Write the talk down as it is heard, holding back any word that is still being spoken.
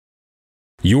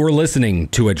You're listening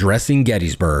to Addressing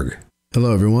Gettysburg.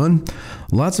 Hello, everyone.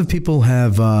 Lots of people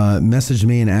have messaged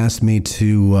me and asked me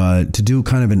to do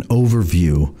kind of an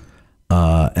overview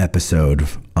episode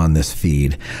on this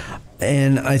feed.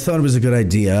 And I thought it was a good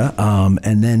idea.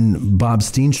 And then Bob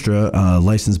Steenstra, a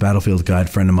licensed battlefield guide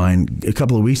friend of mine, a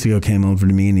couple of weeks ago came over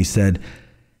to me and he said,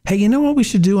 hey, you know what we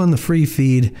should do on the free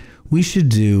feed? We should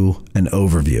do an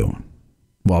overview.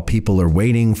 While people are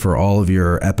waiting for all of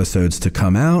your episodes to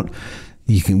come out,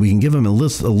 we can give them a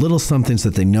little something so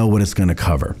that they know what it's going to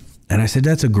cover. And I said,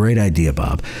 that's a great idea,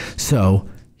 Bob. So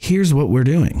here's what we're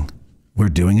doing. We're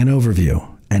doing an overview,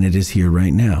 and it is here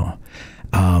right now.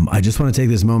 I just want to take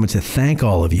this moment to thank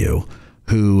all of you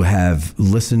who have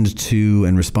listened to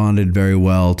and responded very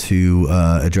well to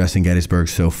Addressing Gettysburg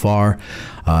so far.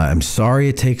 I'm sorry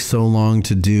it takes so long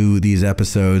to do these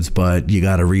episodes, but you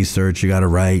got to research, you got to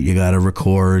write, you got to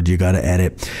record, you got to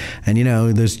edit. And, you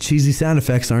know, those cheesy sound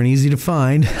effects aren't easy to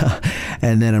find.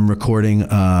 And then I'm recording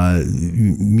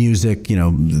music. You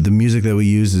know, the music that we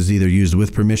use is either used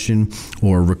with permission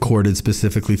or recorded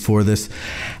specifically for this.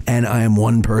 And I am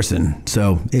one person,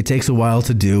 so it takes a while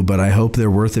to do, but I hope they're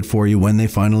worth it for you when they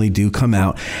finally do come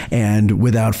out. And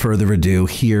without further ado,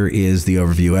 here is the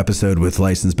overview episode with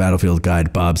licensed battlefield guide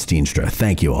Bob Steenstra.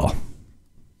 Thank you all.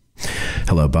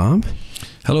 Hello, Bob.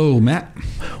 Hello, Matt.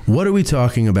 What are we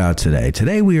talking about today?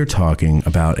 Today we are talking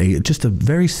about just a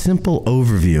very simple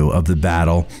overview of the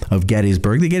Battle of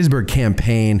Gettysburg, the Gettysburg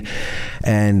campaign,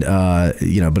 and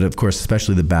but of course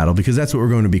especially the battle, because that's what we're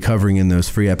going to be covering in those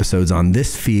free episodes on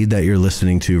this feed that you're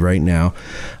listening to right now.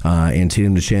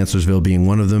 Antietam to Chancellorsville being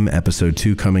one of them. Episode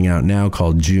 2 coming out now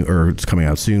it's coming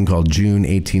out soon, called June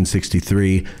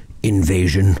 1863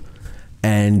 Invasion.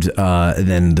 And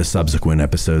then the subsequent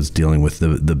episodes dealing with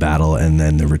the battle and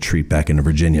then the retreat back into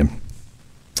Virginia.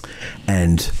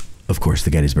 And, of course, the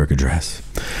Gettysburg Address.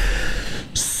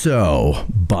 So,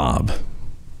 Bob,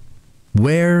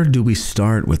 where do we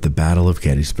start with the Battle of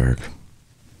Gettysburg?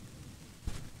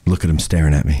 Look at him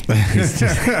staring at me.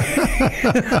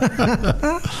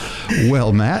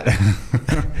 Well, Matt,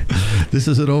 this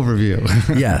is an overview.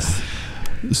 Yes.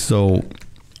 So,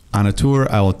 on a tour,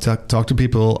 I will talk to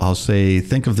people. I'll say,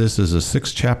 think of this as a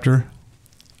 6-chapter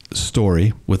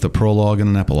story with a prologue and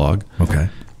an epilogue. Okay.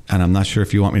 And I'm not sure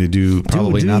if you want me to do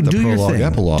not the prologue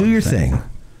epilogue. Do your thing.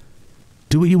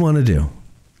 Do what you want to do.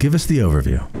 Give us the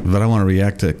overview. But I want to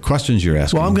react to questions you're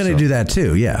asking. Well, I'm going to do that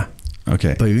too, yeah.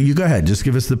 Okay. But you go ahead. Just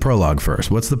give us the prologue first.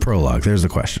 What's the prologue? There's the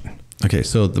question. Okay,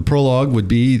 so the prologue would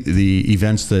be the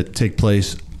events that take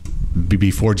place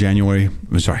before July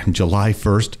 1st,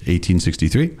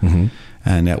 1863. Mm-hmm.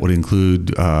 And that would include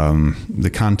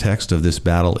the context of this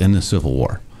battle in the Civil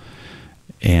War.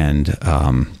 And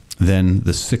then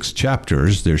the 6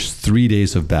 chapters, there's 3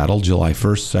 days of battle, July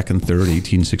 1st, 2nd, 3rd,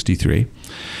 1863.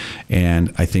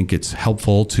 And I think it's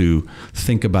helpful to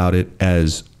think about it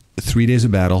as 3 days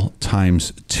of battle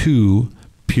times 2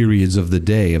 periods of the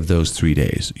day of those 3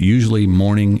 days, usually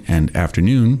morning and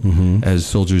afternoon, mm-hmm. as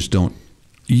soldiers don't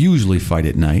usually fight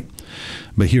at night.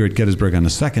 But here at Gettysburg on the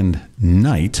second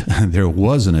night, there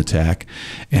was an attack,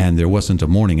 and there wasn't a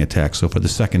morning attack. So for the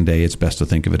second day, it's best to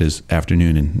think of it as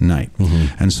afternoon and night.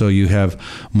 Mm-hmm. And so you have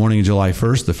morning of July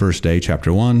 1st, the first day,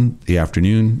 chapter 1, the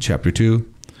afternoon, chapter 2,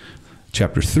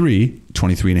 chapter 3,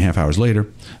 23 and a half hours later,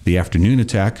 the afternoon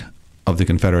attack of the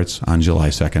Confederates on July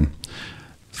 2nd,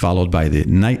 followed by the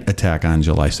night attack on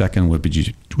July 2nd,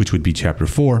 which would be chapter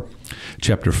 4.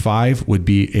 Chapter 5 would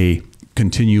be a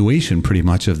continuation pretty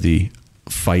much of the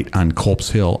fight on Culp's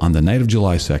Hill on the night of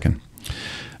July 2nd.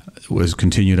 It was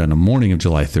continued on the morning of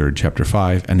July 3rd, chapter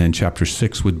 5, and then chapter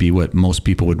 6 would be what most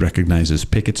people would recognize as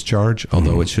Pickett's Charge,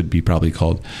 although it should be probably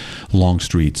called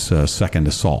Longstreet's second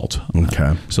assault.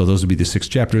 Okay. So those would be the 6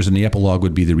 chapters, and the epilogue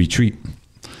would be the retreat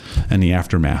and the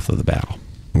aftermath of the battle.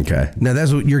 Okay. Now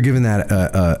that's what you're giving that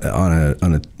on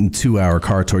a 2-hour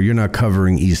car tour. You're not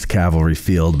covering East Cavalry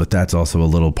Field, but that's also a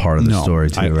little part of the story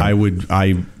too.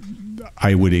 Right?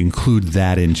 I would include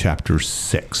that in chapter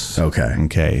 6. Okay.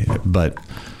 Okay. But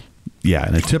yeah,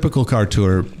 in a typical car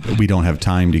tour, we don't have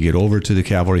time to get over to the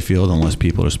cavalry field unless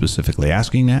people are specifically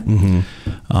asking that.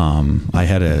 Mm-hmm. I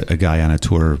had a guy on a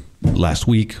tour last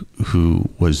week who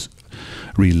was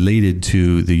related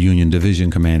to the Union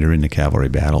division commander in the cavalry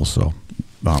battle, so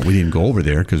we didn't go over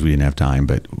there because we didn't have time,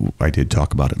 but I did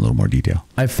talk about it in a little more detail.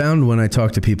 I found when I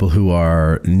talk to people who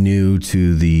are new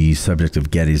to the subject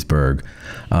of Gettysburg,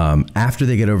 after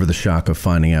they get over the shock of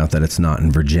finding out that it's not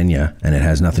in Virginia and it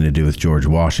has nothing to do with George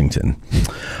Washington,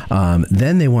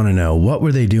 then they want to know, what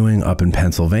were they doing up in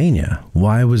Pennsylvania?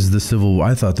 Why was the Civil War?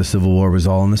 I thought the Civil War was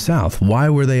all in the South. Why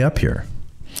were they up here?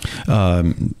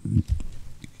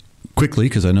 quickly,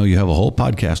 because I know you have a whole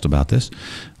podcast about this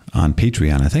on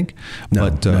Patreon, I think.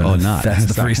 No, but not. That's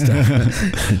the free stuff.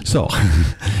 So,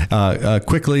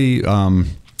 quickly,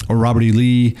 Robert E.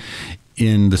 Lee,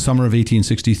 in the summer of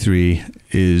 1863,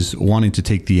 is wanting to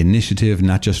take the initiative,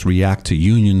 not just react to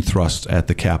Union thrusts at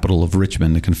the capital of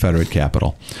Richmond, the Confederate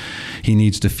capital. He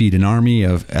needs to feed an army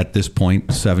of, at this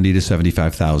point, 70 to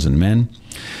 75,000 men.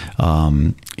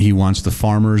 He wants the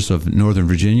farmers of Northern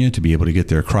Virginia to be able to get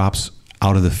their crops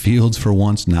out of the fields for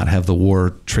once, not have the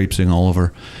war traipsing all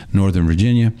over Northern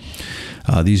Virginia.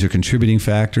 These are contributing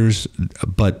factors,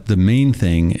 but the main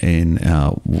thing in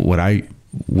what I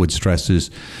would stress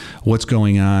is what's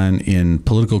going on in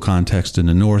political context in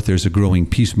the North. There's a growing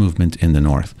peace movement in the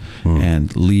North.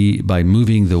 And Lee, by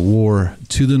moving the war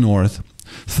to the North,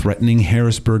 threatening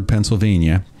Harrisburg,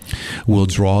 Pennsylvania, will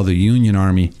draw the Union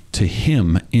Army to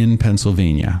him in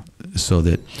Pennsylvania so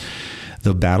that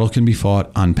the battle can be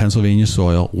fought on Pennsylvania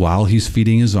soil while he's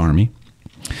feeding his army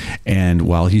and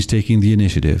while he's taking the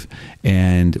initiative.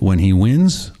 And when he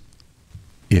wins,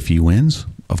 if he wins,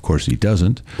 of course he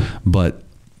doesn't, but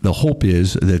the hope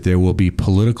is that there will be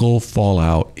political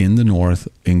fallout in the North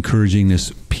encouraging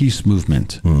this peace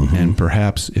movement. And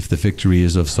perhaps if the victory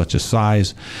is of such a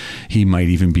size, he might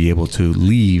even be able to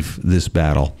leave this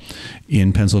battle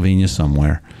in Pennsylvania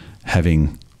somewhere,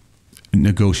 having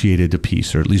negotiated a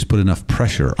peace, or at least put enough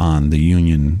pressure on the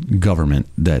Union government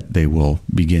that they will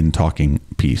begin talking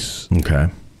peace. Okay.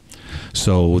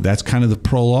 So that's kind of the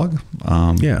prologue.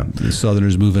 The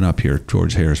Southerners moving up here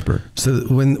towards Harrisburg. So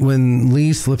when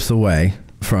Lee slips away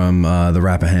from the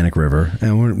Rappahannock River,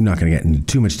 and we're not going to get into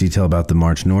too much detail about the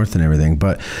march north and everything,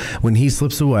 but when he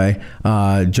slips away,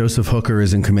 Joseph Hooker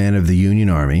is in command of the Union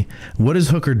Army. What does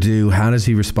Hooker do? How does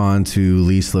he respond to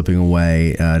Lee slipping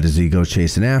away? Does he go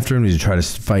chasing after him? Does he try to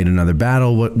fight another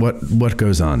battle? What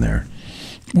goes on there?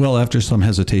 Well, after some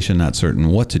hesitation, not certain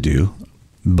what to do,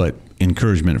 but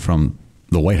encouragement from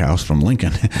the White House, from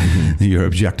Lincoln, your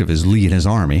objective is Lee and his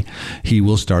army, he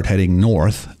will start heading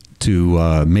north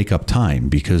to make up time,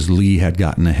 because Lee had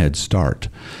gotten a head start.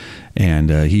 And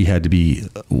he had to be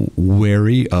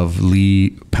wary of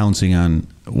Lee pouncing on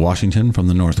Washington from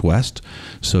the northwest.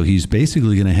 So he's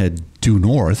basically going to head due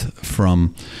north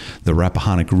from the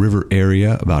Rappahannock River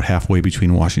area, about halfway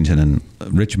between Washington and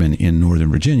Richmond in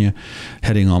Northern Virginia,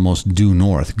 heading almost due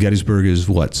north. Gettysburg is,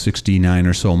 69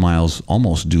 or so miles,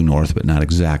 almost due north, but not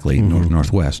exactly,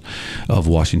 north-northwest of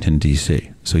Washington,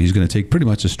 D.C. So he's going to take pretty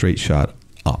much a straight shot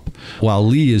up, while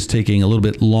Lee is taking a little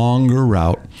bit longer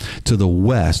route to the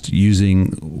west, using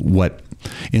what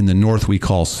in the north we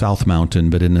call South Mountain,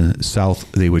 but in the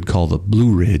south they would call the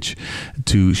Blue Ridge,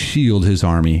 to shield his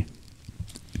army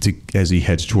as he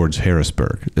heads towards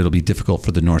Harrisburg. It'll be difficult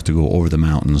for the North to go over the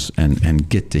mountains and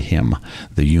get to him,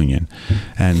 the Union.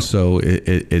 And so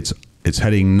it's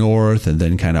heading north and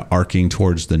then kind of arcing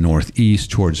towards the northeast,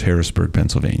 towards Harrisburg,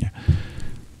 Pennsylvania.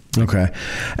 Okay.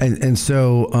 And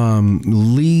so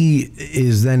Lee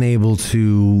is then able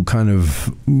to kind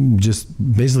of just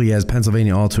basically has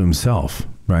Pennsylvania all to himself,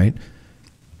 right?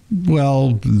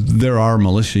 Well, there are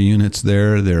militia units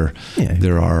there. There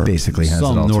are basically has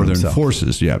some northern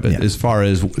forces. But as far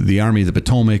as the Army of the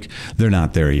Potomac, they're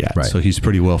not there yet. Right. So he's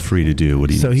pretty well free to do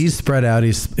what he needs. So he's spread out.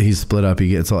 He's split up. He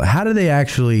gets all. How do they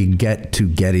actually get to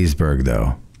Gettysburg,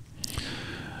 though?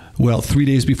 Well, 3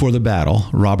 days before the battle,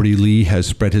 Robert E. Lee has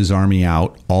spread his army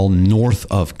out all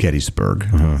north of Gettysburg.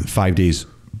 5 days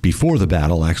before the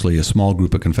battle, actually, a small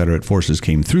group of Confederate forces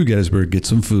came through Gettysburg, get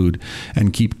some food,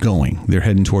 and keep going. They're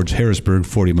heading towards Harrisburg,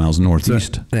 40 miles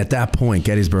northeast. So, and at that point,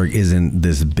 Gettysburg isn't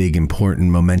this big,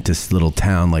 important, momentous little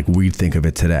town like we think of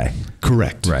it today.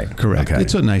 Correct. Right. Correct. Okay.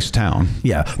 It's a nice town.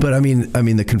 Yeah, but I mean,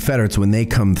 the Confederates, when they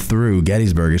come through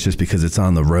Gettysburg, it's just because it's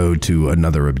on the road to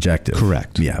another objective.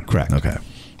 Correct. Yeah. Correct. Okay.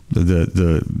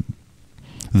 The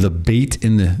bait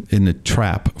in the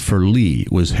trap for Lee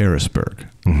was Harrisburg.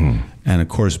 And of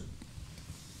course,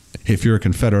 if you're a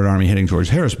Confederate army heading towards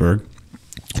Harrisburg,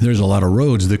 there's a lot of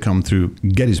roads that come through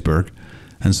Gettysburg.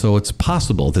 And so it's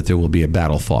possible that there will be a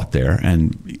battle fought there.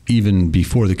 And even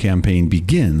before the campaign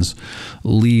begins,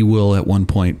 Lee will at one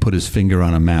point put his finger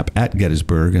on a map at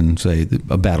Gettysburg and say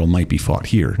that a battle might be fought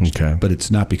here. Okay. But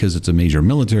it's not because it's a major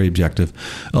military objective,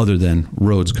 other than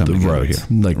roads come together here.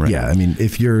 Yeah, I mean,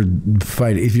 if you're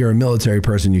a military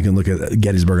person, you can look at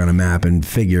Gettysburg on a map and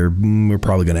figure we're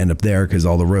probably going to end up there because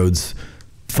all the roads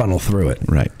funnel through it.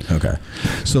 Right. Okay.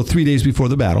 So 3 days before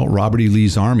the battle, Robert E.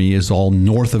 Lee's army is all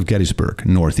north of Gettysburg,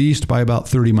 northeast by about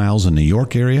 30 miles in the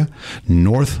York area,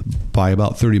 north by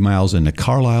about 30 miles in the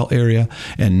Carlisle area,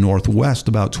 and northwest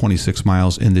about 26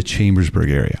 miles in the Chambersburg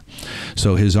area.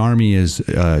 So his army is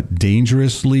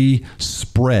dangerously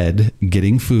spread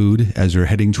getting food as they're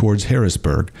heading towards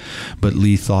Harrisburg, but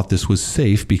Lee thought this was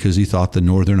safe because he thought the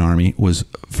Northern Army was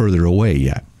further away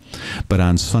yet. But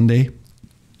on Sunday,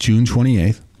 June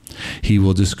 28th, he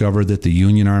will discover that the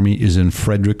Union Army is in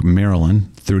Frederick,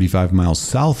 Maryland, 35 miles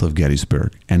south of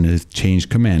Gettysburg, and they've changed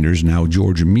commanders. Now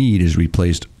George Meade has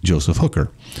replaced Joseph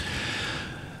Hooker.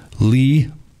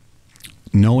 Lee,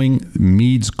 knowing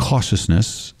Meade's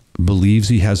cautiousness, believes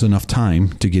he has enough time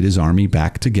to get his army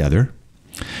back together,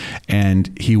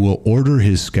 and he will order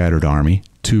his scattered army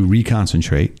to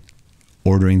reconcentrate,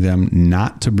 ordering them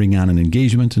not to bring on an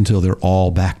engagement until they're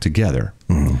all back together.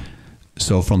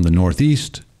 So from the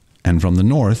northeast and from the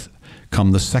north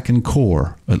come the Second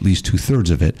Corps, at least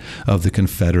 2/3 of it, of the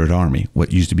Confederate Army,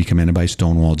 what used to be commanded by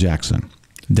Stonewall Jackson,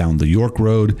 down the York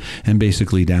Road and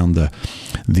basically down the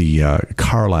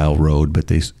Carlisle Road,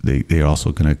 but they're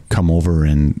also going to come over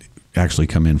and actually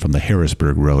come in from the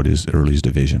Harrisburg Road is Early's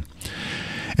division.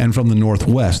 And from the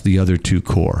northwest, the other 2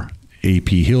 corps,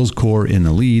 A.P. Hill's Corps in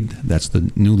the lead, that's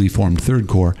the newly formed 3rd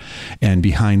Corps, and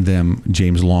behind them,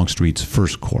 James Longstreet's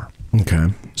 1st Corps. Okay.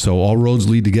 So all roads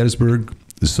lead to Gettysburg.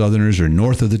 The Southerners are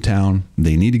north of the town.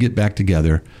 They need to get back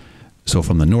together. So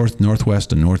from the north,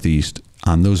 northwest, and northeast,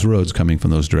 on those roads coming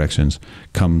from those directions,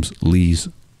 comes Lee's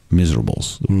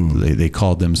Miserables. They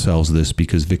called themselves this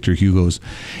because Victor Hugo's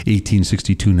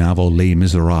 1862 novel Les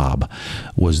Miserables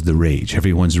was the rage.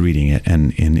 Everyone's reading it,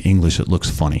 and in English it looks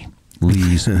funny.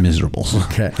 Lee's Miserables.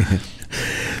 Okay.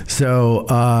 So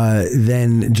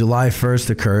then July 1st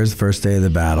occurs, first day of the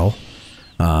battle.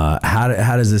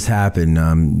 How does this happen?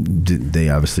 They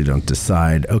obviously don't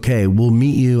decide, okay, we'll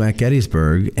meet you at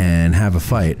Gettysburg and have a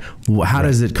fight. How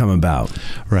does it come about?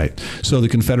 Right. So the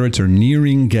Confederates are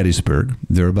nearing Gettysburg.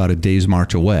 They're about a day's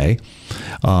march away.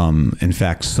 In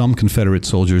fact, some Confederate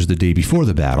soldiers the day before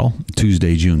the battle,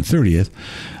 Tuesday, June 30th,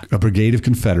 a brigade of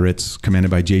Confederates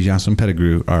commanded by J. Johnson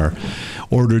Pettigrew are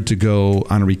ordered to go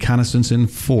on a reconnaissance in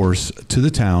force to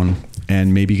the town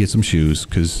and maybe get some shoes,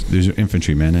 because there's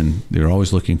infantrymen and they're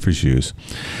always looking for shoes.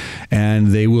 And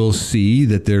they will see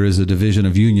that there is a division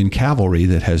of Union cavalry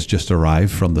that has just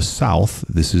arrived from the south.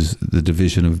 This is the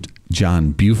division of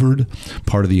John Buford,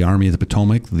 part of the Army of the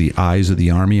Potomac. The eyes of the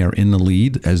Army are in the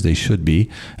lead, as they should be.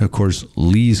 Of course,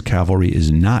 Lee's cavalry is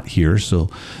not here, so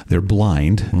they're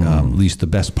blind, at least the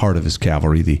best part of his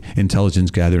cavalry, the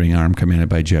intelligence gathering arm commanded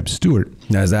by Jeb Stuart.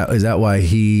 Now, is that why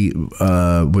he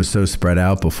was so spread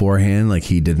out beforehand? Like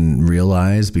he didn't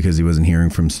realize because he wasn't hearing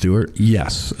from Stuart?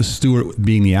 Yes. Stuart,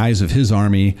 being the eyes of his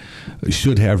army,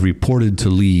 should have reported to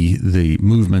Lee the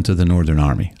movement of the Northern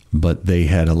Army. But they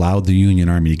had allowed the Union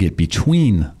Army to get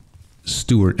between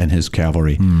Stuart and his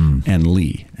cavalry and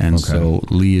Lee. And so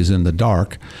Lee is in the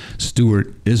dark.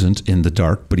 Stuart isn't in the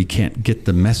dark, but he can't get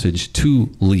the message to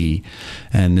Lee.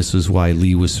 And this is why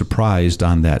Lee was surprised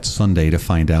on that Sunday to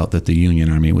find out that the Union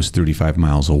Army was 35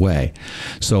 miles away.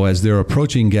 So as they're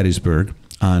approaching Gettysburg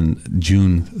on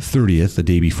June 30th, the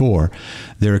day before,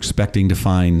 they're expecting to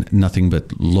find nothing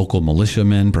but local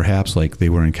militiamen, perhaps like they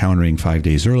were encountering 5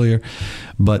 days earlier,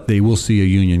 but they will see a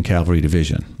Union cavalry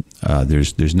division.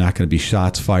 There's not going to be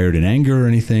shots fired in anger or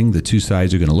anything. The two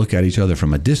sides are going to look at each other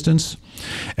from a distance,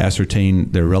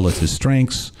 ascertain their relative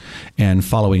strengths, and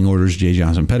following orders, J.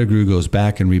 Johnson Pettigrew goes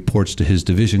back and reports to his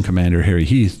division commander, Harry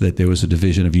Heath, that there was a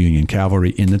division of Union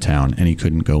cavalry in the town, and he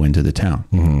couldn't go into the town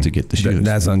to get the shoes.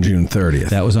 That's on June 30th.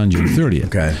 That was on June 30th.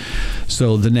 Okay.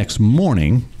 So the next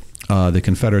morning, the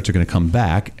Confederates are going to come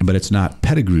back, but it's not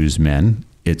Pettigrew's men.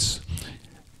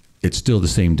 It's still the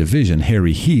same division,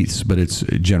 Harry Heath's, but it's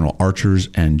General Archer's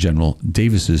and General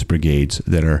Davis's brigades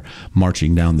that are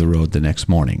marching down the road the next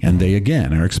morning. And they,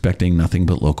 again, are expecting nothing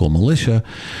but local militia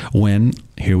when,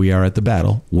 here we are at the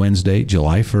battle, Wednesday,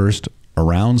 July 1st,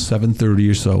 around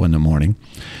 7:30 or so in the morning,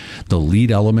 the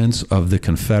lead elements of the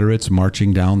Confederates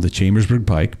marching down the Chambersburg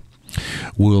Pike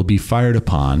will be fired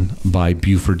upon by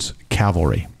Buford's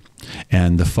cavalry,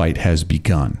 and the fight has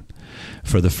begun.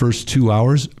 For the first 2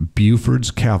 hours, Buford's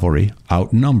cavalry,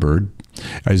 outnumbered,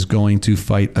 is going to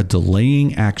fight a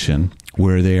delaying action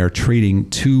where they are trading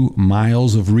 2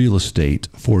 miles of real estate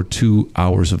for 2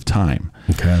 hours of time.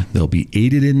 Okay. They'll be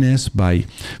aided in this by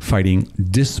fighting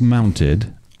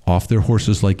dismounted off their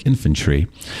horses like infantry,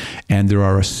 and there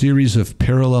are a series of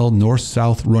parallel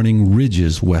north-south running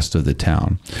ridges west of the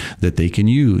town that they can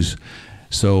use.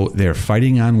 So they're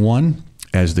fighting on one,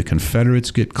 As the Confederates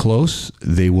get close,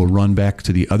 they will run back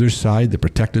to the other side, the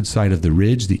protected side of the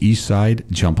ridge, the east side,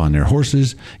 jump on their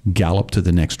horses, gallop to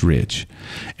the next ridge.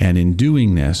 And in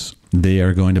doing this, they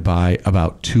are going to buy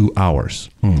about 2 hours.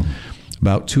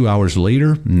 About 2 hours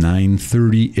later,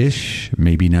 9:30-ish,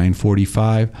 maybe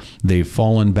 9:45, they've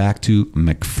fallen back to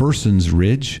McPherson's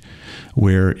Ridge,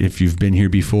 where if you've been here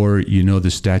before, you know the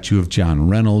statue of John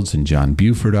Reynolds and John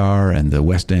Buford are, and the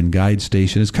West End Guide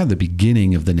Station. It's kind of the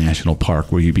beginning of the national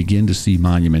park where you begin to see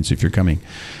monuments if you're coming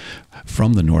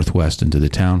from the Northwest into the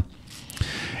town.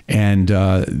 And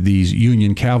these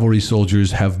Union cavalry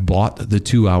soldiers have bought the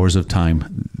 2 hours of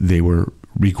time they were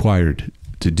required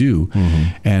to do.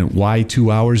 And why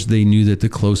 2 hours? They knew that the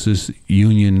closest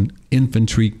Union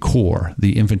infantry corps,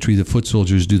 the infantry, the foot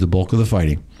soldiers do the bulk of the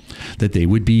fighting, that they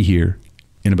would be here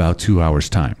in about 2 hours'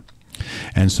 time.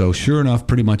 And so sure enough,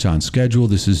 pretty much on schedule,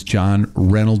 this is John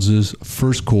Reynolds's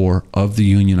First Corps of the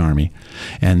Union Army,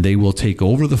 and they will take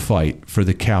over the fight for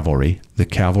the cavalry. The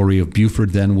cavalry of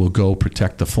Buford then will go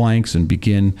protect the flanks and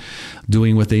begin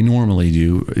doing what they normally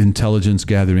do, intelligence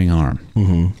gathering arm.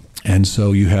 And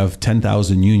so you have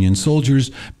 10,000 Union soldiers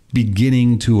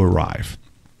beginning to arrive.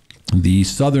 The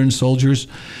Southern soldiers,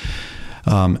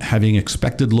 having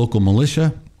expected local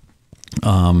militia,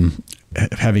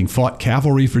 having fought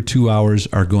cavalry for 2 hours,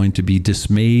 are going to be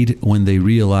dismayed when they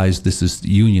realize this is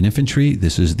Union infantry.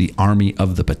 This is the Army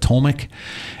of the Potomac.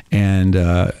 And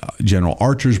General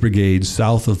Archer's brigade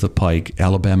south of the Pike,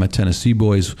 Alabama, Tennessee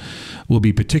boys, will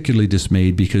be particularly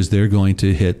dismayed because they're going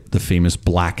to hit the famous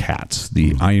Black Hats,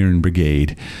 the Iron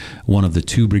Brigade, one of the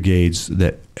two brigades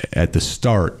that at the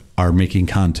start are making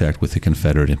contact with the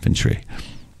Confederate infantry.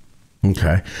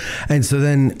 Okay. And so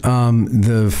then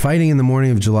the fighting in the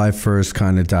morning of July 1st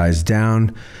kind of dies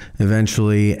down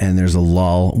eventually, and there's a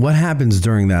lull. What happens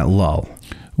during that lull?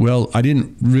 Well, I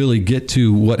didn't really get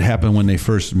to what happened when they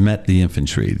first met the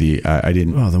infantry. I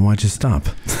didn't. Oh, then why'd you stop?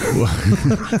 Well,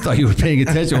 I thought you were paying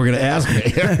attention. We're going to ask me.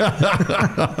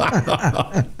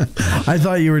 I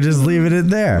thought you were just leaving it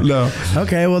there. No.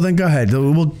 Okay, well then go ahead.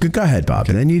 Well, go ahead, Bob.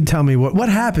 Okay. Then you tell me what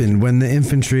happened when the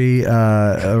infantry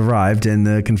arrived and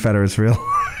the Confederates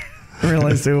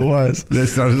realized who it was. They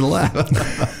started to laugh.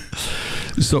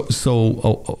 So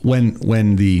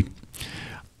when the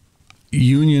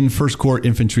Union First Corps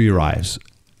infantry arrives,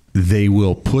 they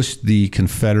will push the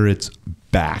Confederates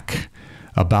back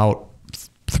about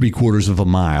 3/4 of a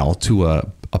mile to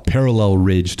a parallel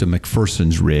ridge to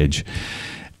McPherson's Ridge.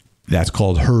 That's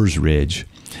called Hers Ridge.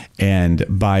 And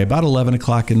by about 11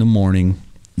 o'clock in the morning,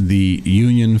 the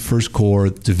Union First Corps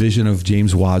division of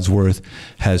James Wadsworth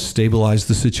has stabilized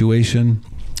the situation.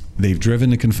 They've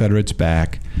driven the Confederates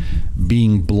back.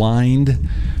 Being blind,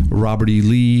 Robert E.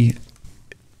 Lee,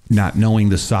 not knowing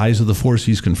the size of the force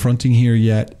he's confronting here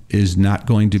yet, is not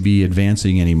going to be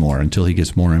advancing anymore until he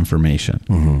gets more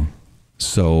information.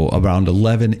 So around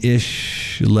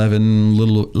 11-ish, 11,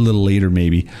 little later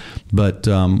maybe, but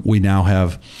we now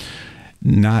have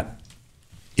not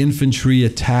infantry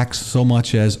attacks so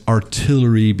much as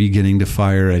artillery beginning to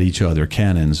fire at each other,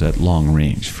 cannons at long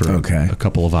range for a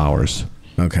couple of hours.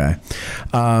 Okay.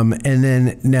 And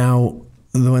then now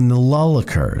when the lull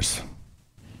occurs,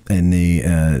 in the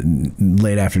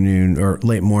late afternoon or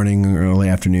late morning or early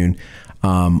afternoon,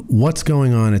 what's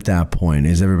going on at that point?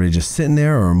 Is everybody just sitting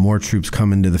there, or are more troops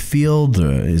coming to the field?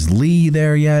 Is Lee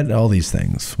there yet? All these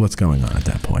things. What's going on at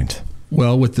that point?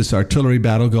 Well, with this artillery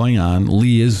battle going on,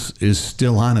 Lee is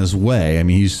still on his way. I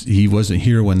mean, he wasn't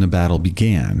here when the battle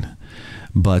began.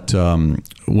 But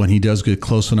when he does get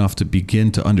close enough to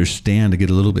begin to understand, to get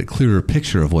a little bit clearer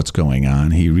picture of what's going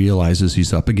on, he realizes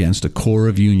he's up against a corps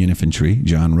of Union infantry,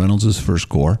 John Reynolds' First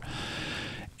Corps,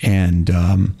 and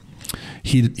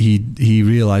he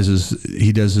realizes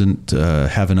he doesn't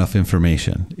have enough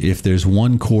information. If there's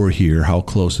one corps here, how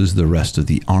close is the rest of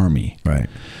the army? Right.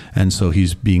 And so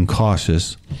he's being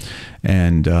cautious,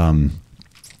 and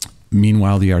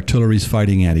meanwhile the artillery's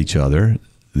fighting at each other.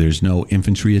 There's no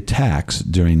infantry attacks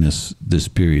during this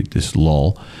period, this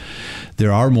lull.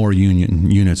 There are more Union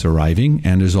units arriving,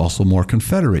 and there's also more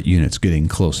Confederate units getting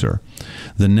closer.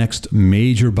 The next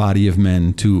major body of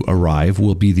men to arrive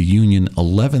will be the Union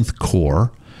 11th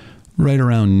Corps, right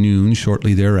around noon,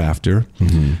 shortly thereafter.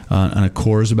 And a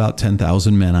corps is about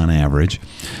 10,000 men on average.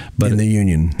 But in the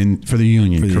Union? For the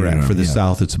Union, correct. For the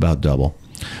South, it's about double.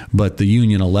 But the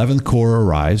Union 11th Corps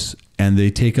arrives, and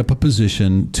they take up a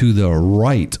position to the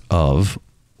right of,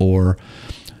 or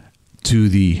to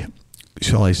the,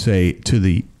 shall I say, to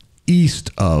the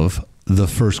east of the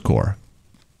First Corps.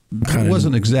 It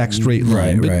wasn't an exact straight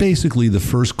line, but basically the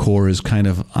First Corps is kind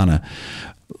of on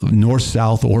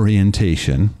north-south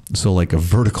orientation, so like a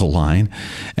vertical line,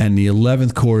 and the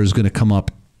 11th Corps is going to come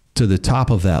up to the top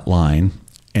of that line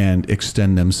and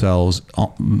extend themselves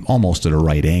almost at a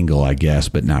right angle, I guess,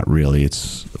 but not really.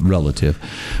 It's relative.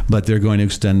 But they're going to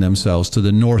extend themselves to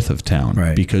the north of town,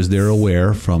 right, because they're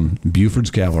aware from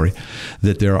Buford's cavalry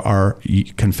that there are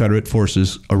Confederate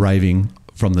forces arriving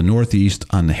from the northeast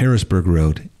on the Harrisburg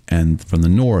Road and from the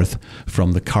north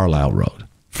from the Carlisle Road.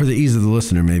 For the ease of the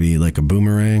listener, maybe like a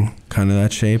boomerang, kind of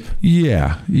that shape.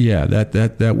 Yeah,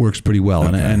 that works pretty well.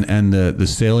 Okay. And the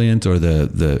salient or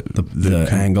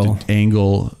the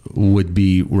angle would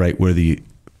be right where the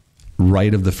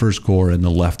right of the 1st Corps and the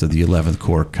left of the 11th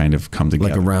Corps kind of come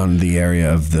together, like around the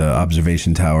area of the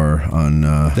observation tower on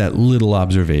that little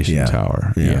observation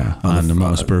tower. Yeah, on the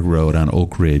Mossburg Road, on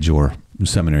Oak Ridge, or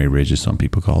Seminary Ridge, as some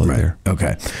people call it. Right. There.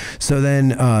 Okay, so then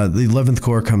the 11th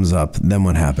Corps comes up. Then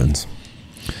what happens?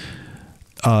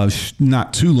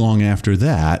 Not too long after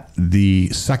that, the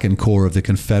 2nd Corps of the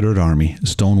Confederate Army,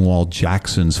 Stonewall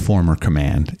Jackson's former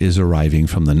command, is arriving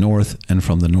from the north and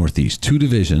from the northeast. 2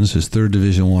 divisions. His 3rd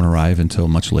Division won't arrive until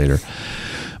much later.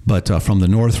 But from the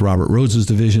north, Robert Rhodes's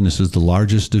division. This is the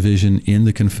largest division in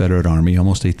the Confederate Army,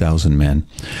 almost 8,000 men.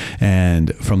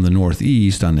 And from the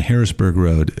northeast, on the Harrisburg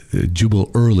Road, Jubal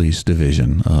Early's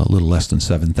division, a little less than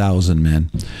 7,000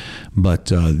 men. But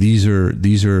these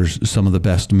are some of the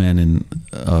best men in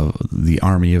the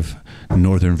Army of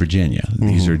Northern Virginia.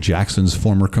 These are Jackson's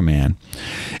former command.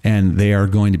 And they are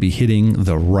going to be hitting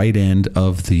the right end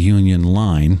of the Union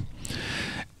line,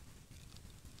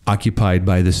 occupied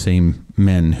by the same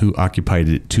men who occupied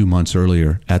it 2 months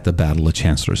earlier at the Battle of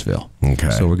Chancellorsville. Okay.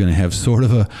 So we're going to have sort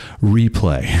of a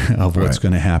replay of what's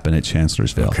going to happen at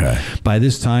Chancellorsville. Okay. By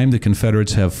this time, the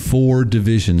Confederates have 4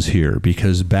 divisions here,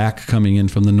 because back coming in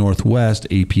from the northwest,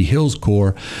 A.P. Hill's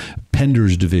Corps,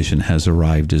 Pender's division has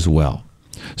arrived as well.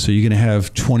 So you're going to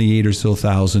have 28 or so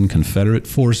thousand Confederate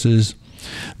forces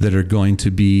that are going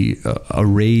to be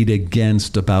arrayed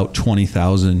against about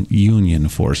 20,000 Union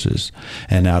forces.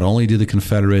 And not only do the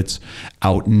Confederates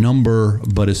outnumber,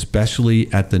 but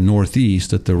especially at the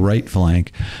northeast, at the right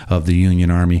flank of the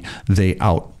Union Army, they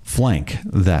outflank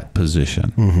that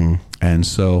position. Mm-hmm. And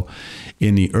so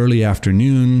in the early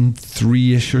afternoon,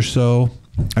 3-ish or so,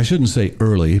 I shouldn't say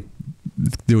early,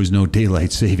 there was no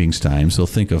daylight savings time, so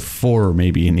think of 4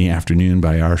 maybe in the afternoon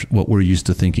by what we're used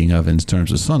to thinking of in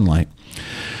terms of sunlight.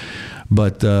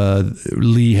 But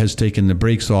Lee has taken the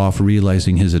brakes off,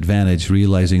 realizing his advantage,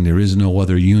 realizing there is no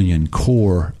other Union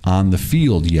Corps on the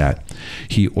field yet.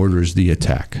 He orders the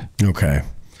attack. Okay.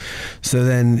 So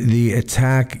then the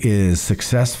attack is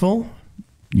successful?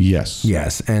 Yes.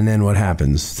 Yes. And then what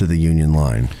happens to the Union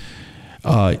line?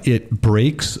 It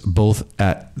breaks both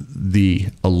at the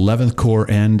 11th Corps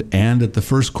end and at the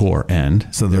 1st Corps end.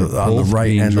 So on the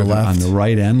right and the left? On the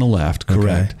right and the left,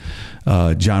 correct.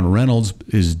 Okay. John Reynolds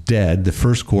is dead. The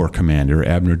 1st Corps commander,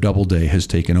 Abner Doubleday, has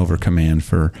taken over command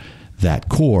for that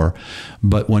corps.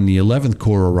 But when the 11th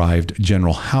Corps arrived,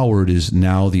 General Howard is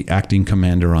now the acting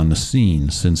commander on the scene,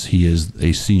 since he is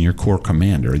a senior corps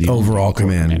commander. The overall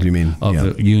commander, you mean?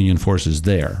 Of the Union forces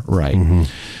there, right. Mm-hmm.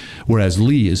 Whereas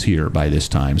Lee is here by this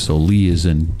time, so Lee is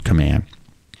in command.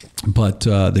 But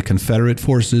the Confederate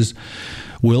forces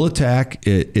will attack.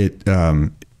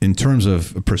 In terms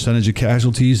of percentage of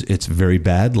casualties, it's very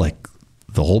bad. Like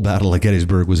the whole Battle of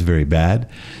Gettysburg was very bad.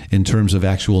 In terms of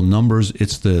actual numbers,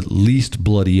 it's the least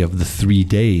bloody of the 3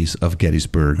 days of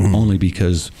Gettysburg, only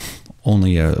because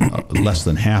only less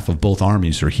than half of both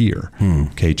armies are here.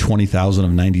 Okay, 20,000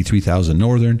 of 93,000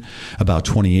 Northern, about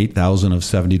 28,000 of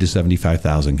 70 to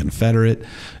 75,000 Confederate.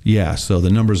 Yeah, so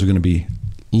the numbers are going to be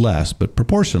less, but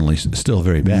proportionally still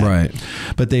very bad. Right.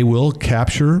 But they will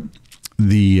capture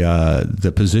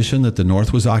the position that the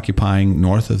North was occupying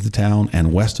north of the town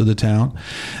and west of the town.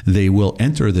 They will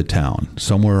enter the town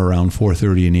somewhere around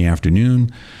 4:30 in the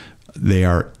afternoon. They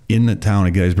are in the town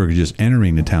of Gettysburg, just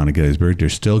entering the town of Gettysburg.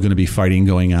 There's still going to be fighting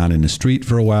going on in the street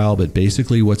for a while, but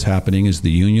basically what's happening is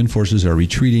the Union forces are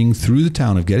retreating through the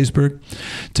town of Gettysburg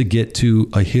to get to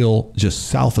a hill just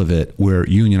south of it where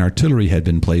Union artillery had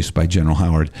been placed by General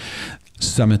Howard,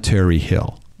 Cemetery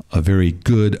Hill, a very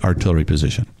good artillery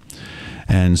position.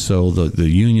 And so the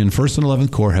Union 1st and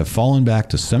 11th Corps have fallen back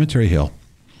to Cemetery Hill,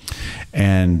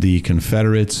 and the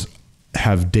Confederates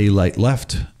have daylight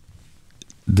left.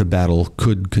 The battle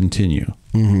could continue.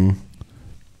 Mm-hmm.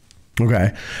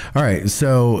 Okay. All right.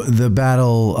 So the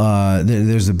battle,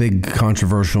 there's a big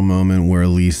controversial moment where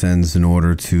Lee sends an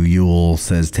order to Ewell,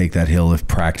 says, take that hill if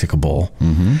practicable.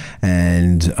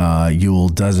 And Ewell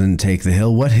doesn't take the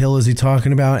hill. What hill is he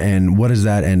talking about? And what does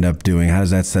that end up doing? How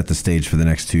does that set the stage for the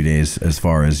next 2 days as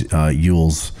far as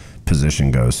Ewell's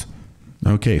position goes?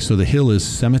 Okay. So the hill is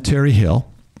Cemetery Hill.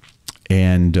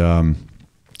 And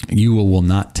Ewell will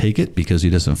not take it because he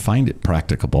doesn't find it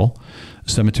practicable.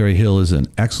 Cemetery Hill is an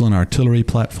excellent artillery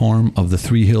platform of the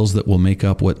 3 hills that will make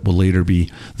up what will later be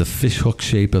the fishhook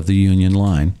shape of the Union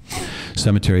line.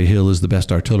 Cemetery Hill is the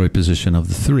best artillery position of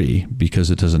the 3 because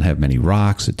it doesn't have many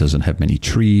rocks, it doesn't have many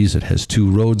trees, it has 2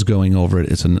 roads going over it,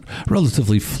 it's a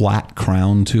relatively flat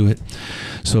crown to it.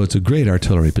 So it's a great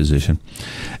artillery position.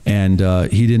 And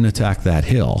he didn't attack that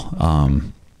hill.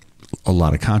 A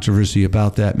lot of controversy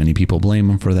about that. Many people blame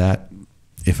him for that.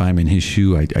 If I'm in his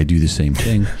shoe, I do the same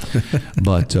thing.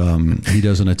 But he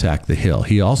doesn't attack the hill.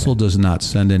 He also does not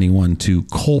send anyone to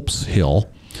Culp's Hill.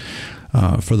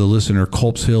 For the listener,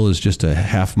 Culp's Hill is just a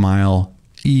half-mile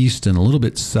east and a little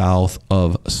bit south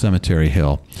of Cemetery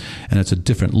Hill. And it's a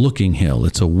different looking hill.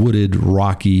 It's a wooded,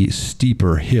 rocky,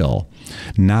 steeper hill.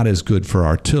 Not as good for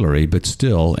artillery, but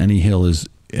still, any hill is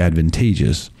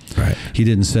advantageous. Right. He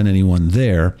didn't send anyone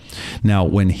there. Now,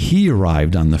 when he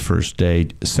arrived on the first day,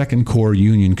 2nd Corps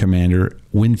Union Commander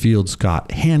Winfield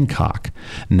Scott Hancock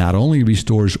not only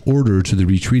restores order to the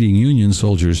retreating Union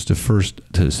soldiers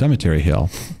to Cemetery Hill,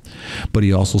 but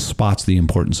he also spots the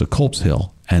importance of Culp's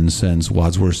Hill and sends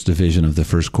Wadsworth's division of the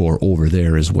 1st Corps over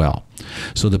there as well.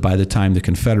 So that by the time the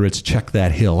Confederates check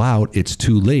that hill out, it's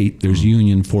too late. There's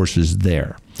Union forces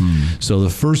there. So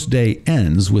the first day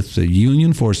ends with the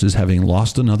Union forces having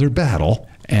lost another battle,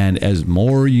 and as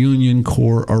more Union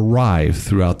Corps arrive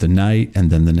throughout the night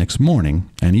and then the next morning,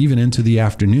 and even into the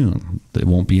afternoon, it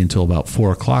won't be until about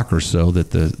 4 o'clock or so that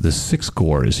the 6th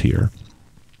Corps is here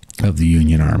of the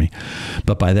Union Army.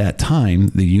 But by that time,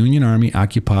 the Union Army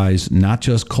occupies not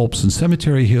just Culp's and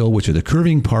Cemetery Hill, which are the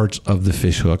curving parts of the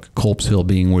fishhook, Culp's Hill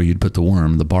being where you'd put the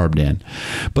worm, the barbed end,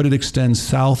 but it extends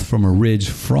south from a ridge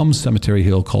from Cemetery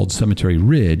Hill called Cemetery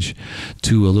Ridge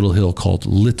to a little hill called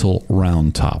Little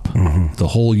Round Top. The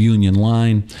whole Union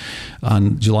line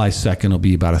on July 2nd will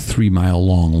be about a 3-mile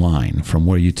long line from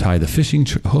where you tie the fishing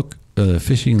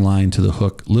fishing line to the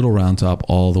hook, Little Round Top,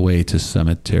 all the way to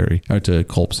Cemetery or to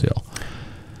Culp's Hill.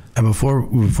 And before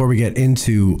we get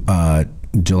into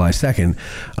July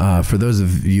 2nd, for those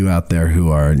of you out there who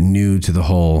are new to the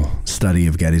whole study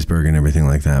of Gettysburg and everything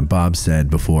like that, Bob said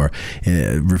before,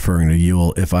 referring to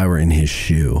Ewell, if I were in his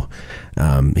shoe.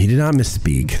 He did not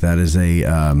misspeak. That is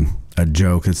a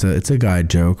joke. It's a guy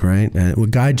joke, right? Well,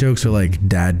 guy jokes are like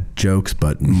dad jokes,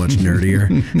 but much nerdier.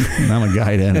 I'm a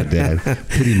guy and a dad.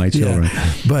 Pity my children.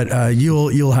 Yeah. But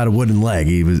Ewell had a wooden leg.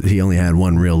 He only had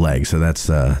one real leg, so that's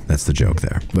the joke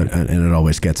there. But and it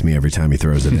always gets me every time he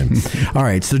throws it in. All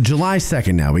right, so July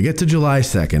 2nd now. We get to July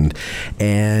 2nd,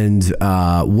 and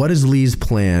what is Lee's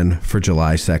plan for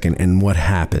July 2nd, and what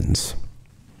happens?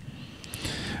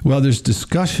 Well, there's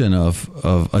discussion of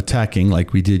attacking,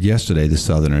 like we did yesterday, the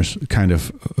Southerners, kind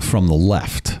of from the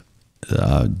left,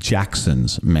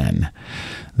 Jackson's men.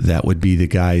 That would be the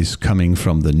guys coming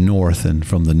from the north and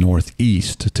from the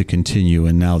northeast to continue,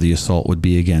 and now the assault would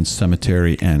be against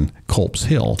Cemetery and Culp's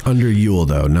Hill. Under Ewell,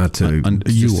 though, not to...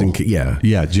 Ewell.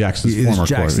 Yeah, Jackson's former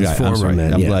corps.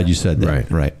 I'm glad you said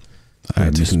that. Right. I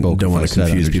misspoke. Don't want to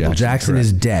confuse people. Jackson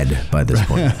is dead by this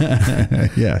point.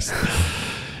 Yes.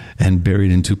 And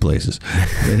buried in 2 places.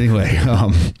 Anyway,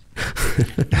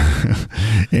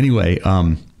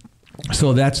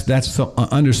 so that's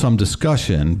under some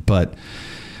discussion, but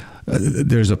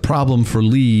there's a problem for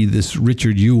Lee. This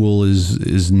Richard Ewell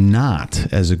is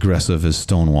not as aggressive as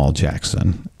Stonewall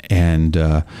Jackson, and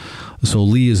so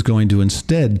Lee is going to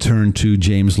instead turn to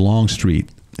James Longstreet,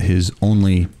 his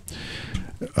only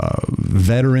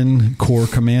veteran corps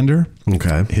commander.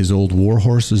 Okay. His old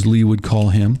warhorse, as Lee would call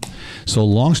him. So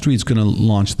Longstreet's going to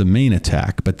launch the main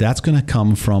attack, but that's going to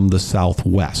come from the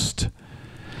southwest.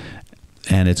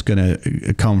 And it's going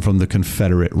to come from the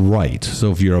Confederate right.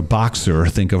 So if you're a boxer,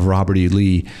 think of Robert E.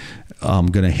 Lee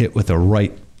going to hit with a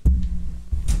right.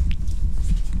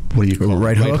 What do you call it?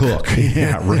 Right hook?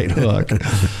 Yeah, right hook.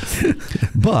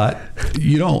 But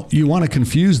you want to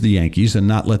confuse the Yankees and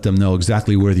not let them know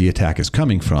exactly where the attack is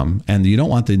coming from. And you don't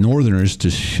want the Northerners to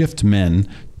shift men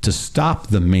to stop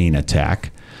the main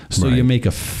attack. So you make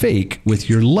a fake with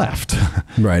your left.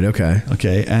 Right, okay.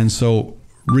 Okay, and so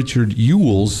Richard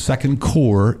Ewell's 2nd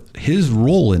Corps, his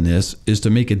role in this is to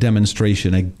make a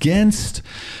demonstration against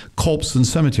Culp's and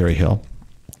Cemetery Hill,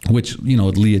 which,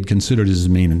 Lee had considered as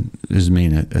his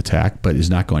main attack, but is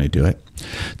not going to do it,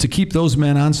 to keep those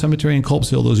men on Cemetery and Culp's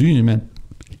Hill, those Union men,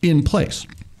 in place.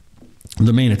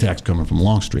 The main attack's coming from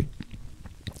Longstreet.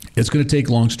 It's going to take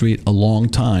Longstreet a long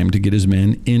time to get his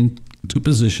men into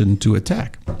position to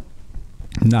attack.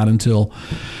 Not until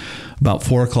about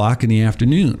 4 o'clock in the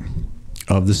afternoon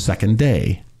of the second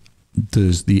day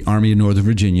does the Army of Northern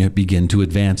Virginia begin to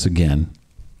advance again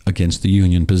against the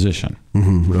Union position.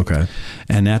 Mm-hmm. Okay.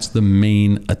 And that's the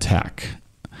main attack.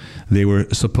 They were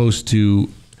supposed to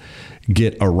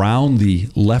get around the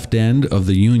left end of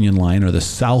the Union line or the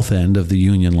south end of the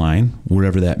Union line,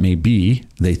 wherever that may be.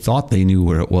 They thought they knew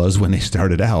where it was when they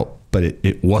started out, but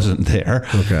it wasn't there.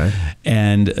 Okay.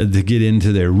 And to get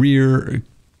into their rear,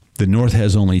 the North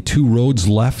has only 2 roads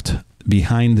left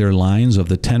behind their lines. Of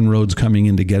the 10 roads coming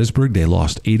into Gettysburg, they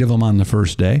lost 8 of them on the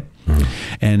first day.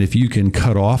 Mm-hmm. And if you can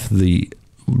cut off the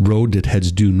road that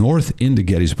heads due north into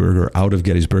Gettysburg or out of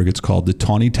Gettysburg, it's called the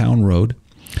Taneytown Road,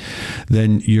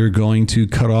 then you're going to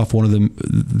cut off one of the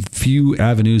few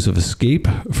avenues of escape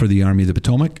for the Army of the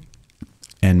Potomac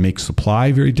and make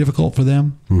supply very difficult for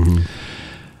them. Mm-hmm.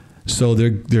 So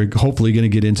they're hopefully going to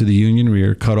get into the Union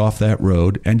rear, cut off that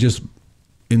road, and just,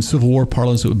 in Civil War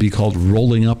parlance, it would be called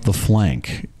rolling up the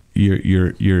flank.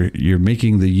 You're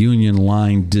making the Union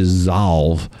line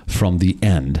dissolve from the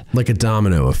end, like a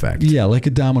domino effect. Yeah, like a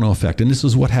domino effect. And this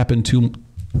is what happened two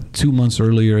months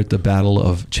earlier at the Battle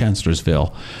of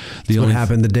Chancellorsville. What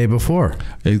happened the day before?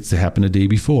 It happened the day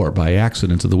before by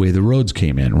accident of the way the roads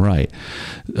came in. Right.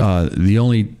 Not the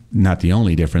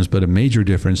only difference, but a major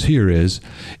difference here is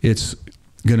it's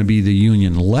going to be the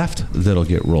Union left that'll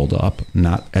get rolled up,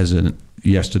 not as in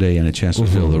yesterday in a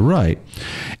Chancellorsville, mm-hmm. the right.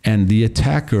 And the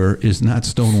attacker is not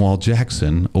Stonewall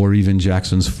Jackson or even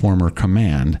Jackson's former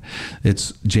command.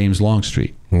 It's James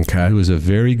Longstreet, okay, who is a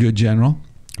very good general,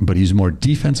 but he's more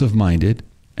defensive minded,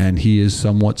 and he is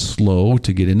somewhat slow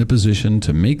to get into position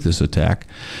to make this attack.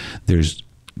 There's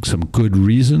some good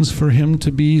reasons for him to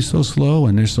be so slow,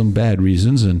 and there's some bad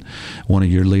reasons. And one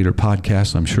of your later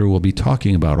podcasts, I'm sure, will be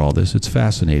talking about all this. It's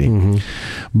fascinating. Mm-hmm.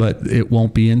 But it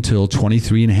won't be until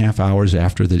 23 and a half hours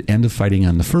after the end of fighting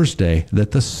on the first day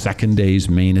that the second day's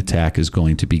main attack is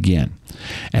going to begin.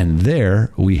 And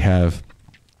there we have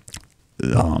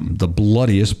the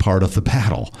bloodiest part of the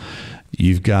battle.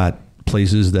 You've got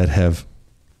places that have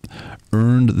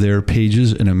earned their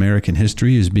pages in American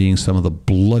history as being some of the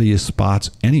bloodiest spots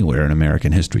anywhere in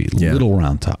American history. Yeah. Little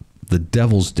Round Top, the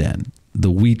Devil's Den, the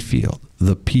Wheat Field,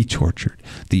 the Peach Orchard,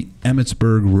 the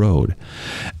Emmitsburg Road.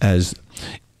 As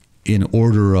in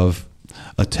order of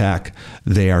attack,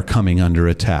 they are coming under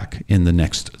attack in the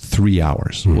next 3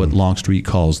 hours, what Longstreet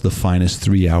calls the finest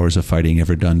 3 hours of fighting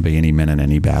ever done by any men on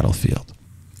any battlefield.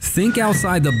 Think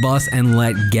outside the bus and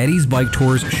let Getty's Bike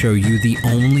Tours show you the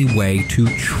only way to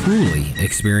truly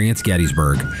experience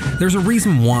Gettysburg. There's a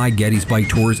reason why Getty's Bike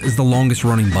Tours is the longest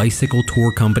running bicycle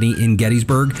tour company in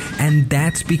Gettysburg, and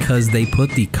that's because they put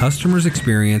the customer's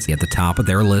experience at the top of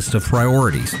their list of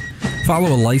priorities.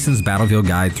 Follow a licensed battlefield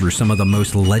guide through some of the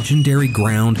most legendary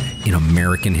ground in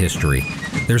American history.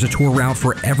 There's a tour route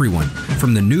for everyone,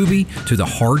 from the newbie to the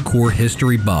hardcore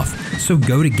history buff. So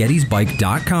go to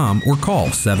gettysbike.com or call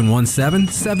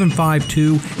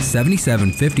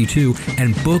 717-752-7752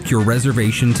 and book your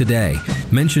reservation today.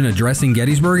 Mention Addressing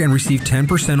Gettysburg and receive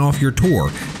 10% off your tour.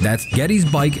 That's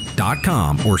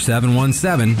gettysbike.com or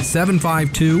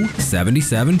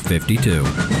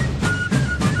 717-752-7752.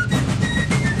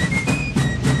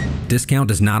 Discount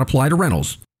does not apply to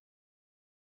rentals.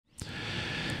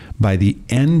 By the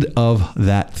end of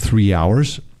that 3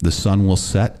 hours, the sun will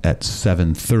set at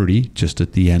 7:30, just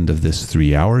at the end of this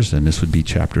 3 hours, and this would be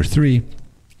chapter 3.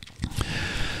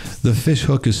 The fish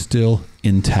hook is still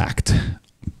intact,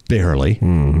 barely,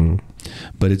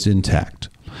 but it's intact.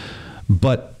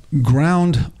 But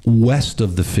ground west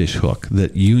of the fish hook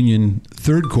that Union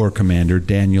 3rd Corps Commander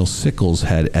Daniel Sickles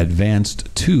had advanced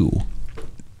to,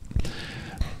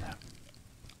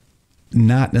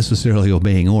 not necessarily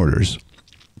obeying orders,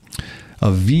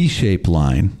 a V-shaped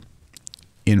line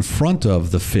in front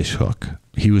of the fish hook.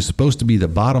 He was supposed to be the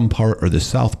bottom part or the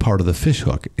south part of the fish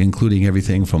hook, including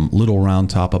everything from Little Round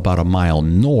Top about a mile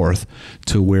north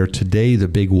to where today the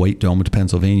big White Domed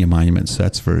Pennsylvania monument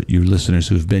sets, for your listeners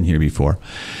who have been here before.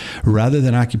 Rather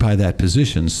than occupy that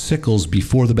position, Sickles,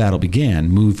 before the battle began,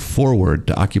 moved forward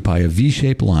to occupy a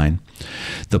V-shaped line,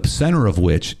 the center of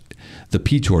which, the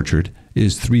Peach Orchard,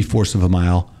 is 3/4 of a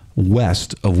mile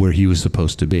west of where he was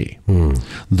supposed to be.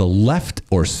 The left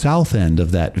or south end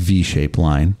of that V-shaped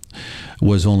line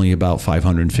was only about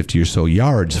 550 or so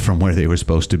yards from where they were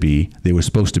supposed to be. They were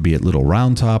supposed to be at Little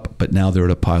Round Top, but now they're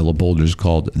at a pile of boulders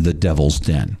called the Devil's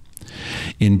Den.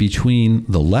 In between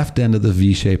the left end of the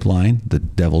V-shaped line, the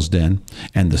Devil's Den,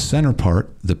 and the center part,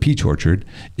 the peach orchard,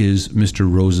 is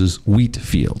Mr. Rose's wheat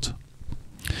field.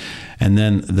 And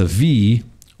then the V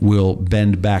will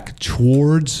bend back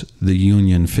towards the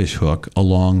Union fishhook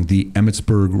along the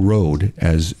Emmitsburg Road,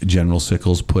 as General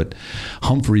Sickles put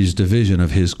Humphrey's division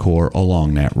of his corps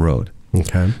along that road.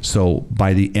 Okay. So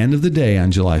by the end of the day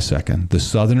on July 2nd, the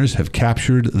Southerners have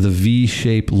captured the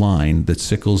V-shaped line that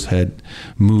Sickles had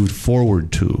moved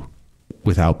forward to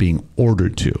without being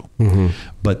ordered to. Mm-hmm.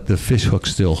 But the fishhook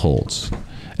still holds,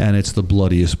 and it's the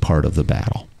bloodiest part of the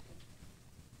battle.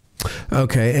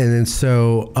 Okay, and then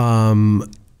so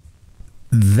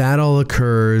that all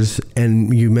occurs,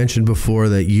 and you mentioned before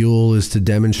that Ewell is to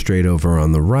demonstrate over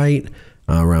on the right,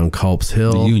 around Culp's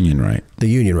Hill. The Union right. The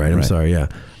Union right, I'm sorry, yeah.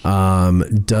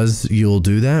 Does Ewell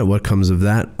do that? What comes of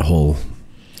that whole?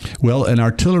 Well, an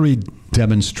artillery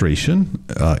demonstration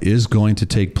is going to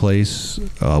take place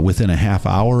within a half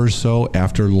hour or so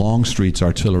after Longstreet's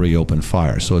artillery opened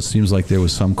fire. So it seems like there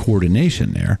was some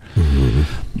coordination there.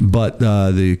 Mm-hmm. But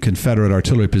the Confederate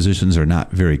artillery positions are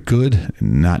not very good,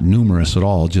 not numerous at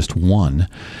all, just one.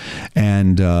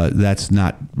 And that's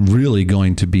not really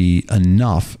going to be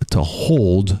enough to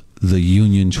hold the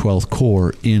Union 12th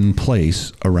Corps in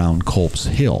place around Culp's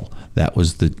Hill. That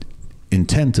was the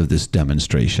intent of this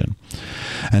demonstration.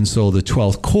 And so the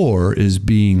 12th Corps is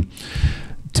being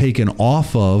taken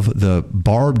off of the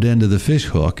barbed end of the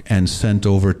fishhook and sent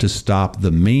over to stop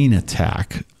the main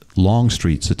attack,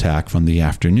 Longstreet's attack from the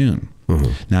afternoon.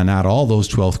 Mm-hmm. Now, not all those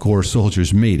 12th Corps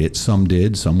soldiers made it. Some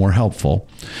did, some were helpful.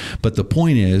 But the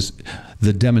point is,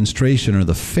 the demonstration or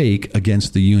the fake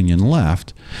against the Union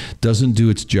left doesn't do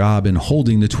its job in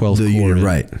holding the 12th Corps. Union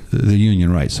right. The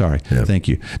Union right, sorry. Yep. Thank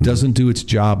you. Doesn't do its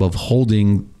job of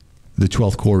holding the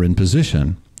 12th Corps in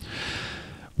position,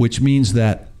 which means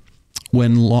that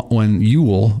when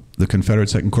Ewell, the Confederate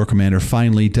 2nd Corps commander,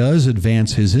 finally does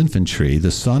advance his infantry,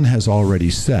 the sun has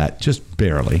already set, just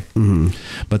barely, mm-hmm.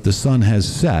 but the sun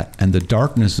has set and the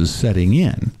darkness is setting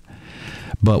in.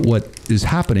 But what is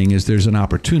happening is there's an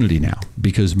opportunity now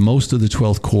because most of the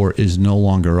 12th Corps is no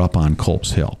longer up on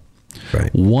Culp's Hill.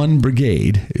 Right. One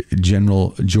brigade,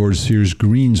 General George Sears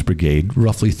Green's brigade,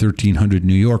 roughly 1,300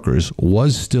 New Yorkers,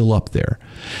 was still up there,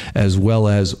 as well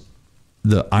as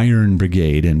the Iron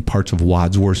Brigade and parts of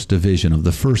Wadsworth's division of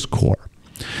the 1st Corps.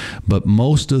 But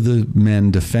most of the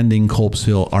men defending Culp's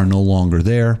Hill are no longer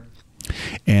there.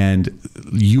 And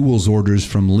Ewell's orders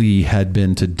from Lee had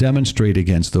been to demonstrate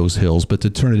against those hills, but to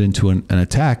turn it into an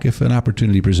attack if an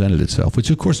opportunity presented itself,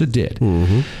 which of course it did.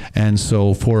 Mm-hmm. And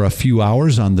so for a few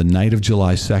hours on the night of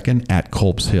July 2nd at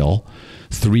Culp's Hill,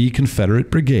 3 Confederate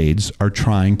brigades are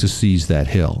trying to seize that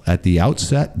hill. At the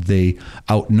outset, they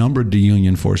outnumbered the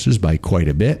Union forces by quite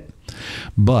a bit,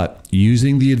 but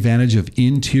using the advantage of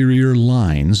interior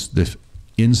lines, the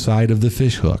inside of the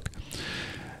fishhook,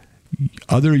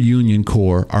 other Union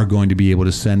Corps are going to be able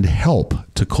to send help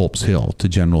to Culp's Hill, to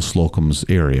General Slocum's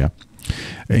area,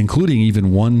 including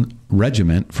even one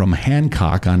regiment from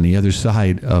Hancock on the other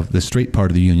side of the straight part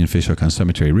of the Union fishhook on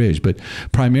Cemetery Ridge. But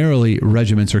primarily,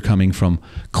 regiments are coming from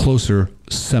closer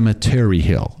Cemetery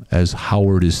Hill, as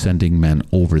Howard is sending men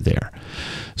over there.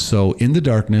 So in the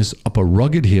darkness, up a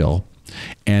rugged hill,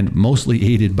 and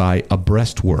mostly aided by a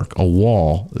breastwork, a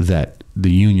wall that the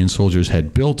Union soldiers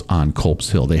had built on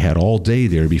Culp's Hill. They had all day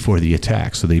there before the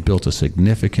attack, so they built a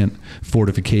significant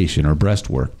fortification or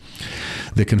breastwork.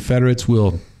 The Confederates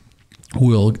will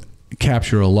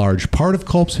capture a large part of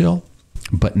Culp's Hill,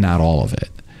 but not all of it.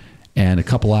 And a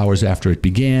couple hours after it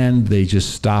began, they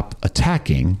just stopped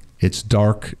attacking. It's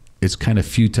dark. It's kind of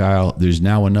futile. There's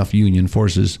now enough Union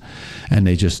forces, and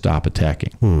they just stop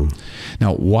attacking.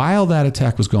 Now, while that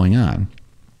attack was going on,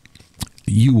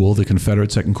 Ewell, the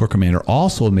Confederate 2nd Corps commander,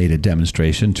 also made a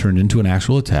demonstration turned into an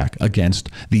actual attack against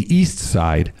the east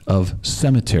side of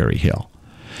Cemetery Hill.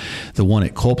 The one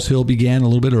at Culp's Hill began a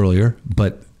little bit earlier,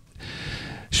 but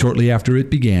shortly after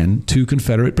it began, 2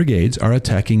 Confederate brigades are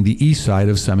attacking the east side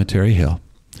of Cemetery Hill.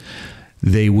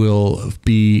 They will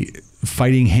be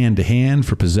fighting hand-to-hand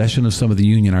for possession of some of the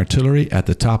Union artillery at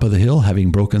the top of the hill,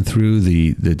 having broken through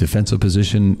the defensive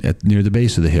position near the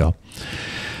base of the hill.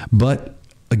 But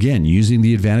again, using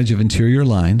the advantage of interior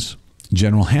lines,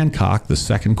 General Hancock, the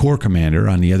 2nd Corps commander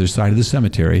on the other side of the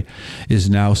cemetery, is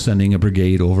now sending a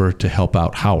brigade over to help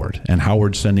out Howard. And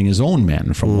Howard's sending his own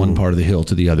men from one part of the hill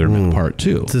to the other part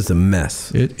too. This is a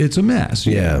mess. It's a mess.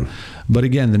 Yeah. But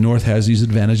again, the North has these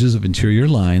advantages of interior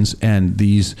lines, and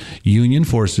these Union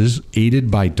forces,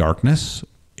 aided by darkness,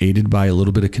 aided by a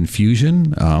little bit of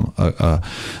confusion,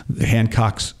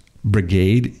 Hancock's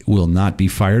brigade will not be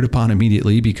fired upon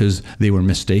immediately because they were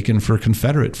mistaken for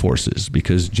Confederate forces,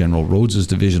 because General Rhodes's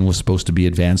division was supposed to be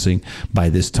advancing by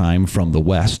this time from the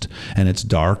west, and it's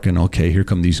dark, and okay, here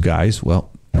come these guys. Well,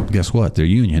 guess what? They're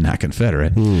Union, not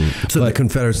Confederate. So the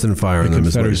Confederates didn't fire on them,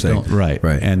 is what you're saying. Right.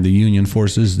 And the Union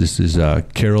forces, this is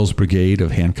Carroll's brigade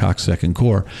of Hancock's 2nd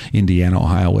Corps, Indiana,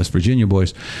 Ohio, West Virginia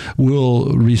boys,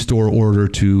 will restore order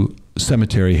to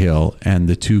Cemetery Hill, and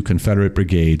the 2 Confederate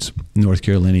brigades, North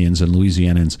Carolinians and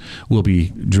Louisianans, will be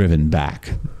driven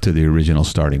back to the original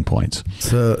starting points.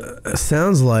 So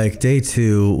sounds like day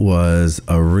 2 was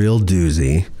a real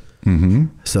doozy. Mm-hmm.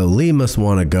 So Lee must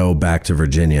want to go back to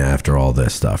Virginia after all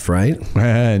this stuff, right?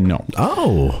 No.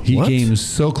 Oh, he came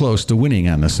so close to winning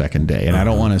on the second day, and I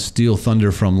don't want to steal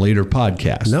thunder from later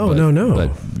podcasts. No.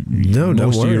 But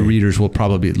most of your readers will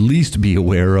probably at least be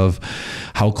aware of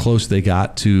how close they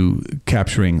got to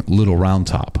capturing Little Round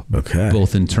Top. Okay.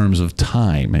 Both in terms of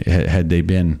time, had they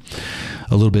been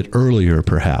a little bit earlier,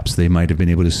 perhaps they might have been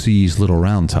able to seize Little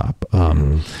Round Top.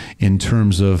 In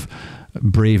terms of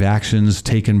brave actions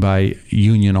taken by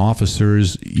Union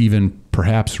officers, even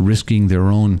perhaps risking their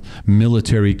own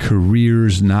military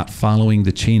careers, not following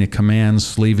the chain of command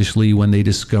slavishly when they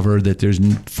discover that there's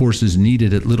forces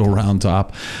needed at Little Round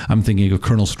Top. I'm thinking of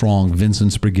Colonel Strong,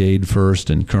 Vincent's brigade first,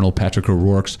 and Colonel Patrick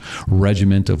O'Rourke's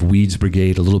regiment of Weed's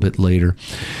brigade a little bit later,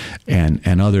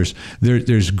 and others.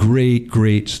 There's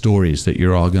great stories that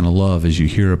you're all going to love as you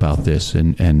hear about this,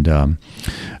 and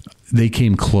they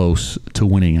came close to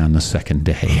winning on the second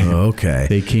day. Okay.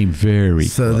 They came very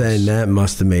close. So then that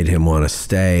must have made him want to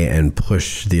stay and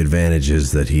push the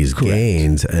advantages that he's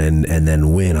gained and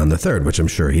then win on the third, which I'm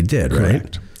sure he did, right?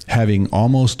 Correct. Having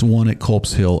almost won at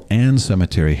Culp's Hill and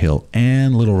Cemetery Hill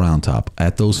and Little Round Top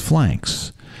at those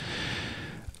flanks,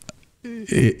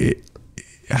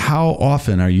 how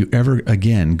often are you ever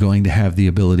again going to have the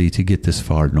ability to get this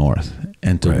far north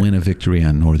and to win a victory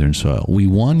on northern soil? We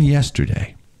won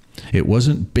yesterday. It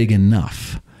wasn't big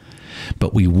enough,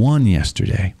 but we won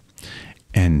yesterday,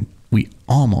 and we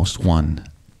almost won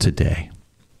today.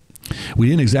 We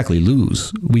didn't exactly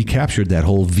lose. We captured that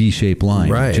whole V-shaped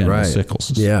line of General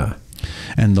Sickles. Yeah.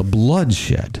 And the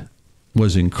bloodshed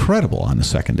was incredible on the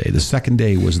second day. The second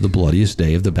day was the bloodiest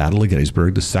day of the Battle of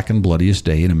Gettysburg, the second bloodiest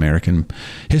day in American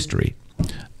history.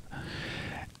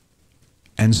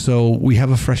 And so we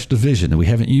have a fresh division that we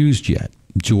haven't used yet.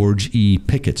 George E.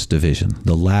 Pickett's division,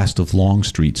 the last of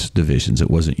Longstreet's divisions.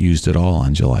 It wasn't used at all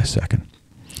on July 2nd.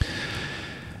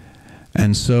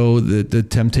 And so the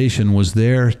temptation was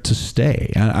there to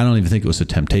stay. I don't even think it was a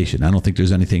temptation. I don't think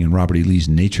there's anything in Robert E. Lee's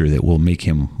nature that will make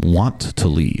him want to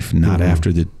leave, not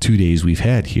after the 2 days we've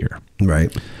had here.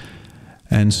 Right.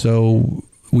 And so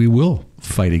we will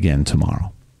fight again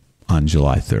tomorrow on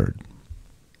July 3rd.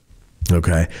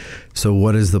 Okay. So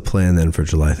what is the plan then for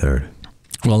July 3rd?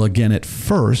 Well, again, at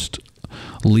first,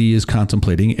 Lee is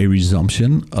contemplating a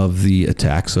resumption of the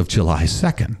attacks of July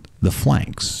 2nd, the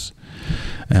flanks.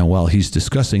 And while he's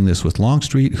discussing this with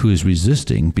Longstreet, who is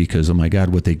resisting because, oh my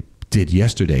God, what they did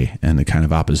yesterday and the kind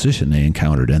of opposition they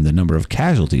encountered and the number of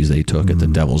casualties they took at the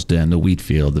Devil's Den, the wheat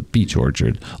field, the beech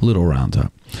orchard, Little Round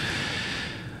Top.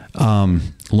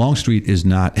 Longstreet is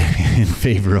not in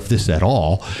favor of this at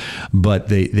all, but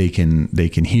they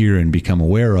can hear and become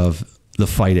aware of the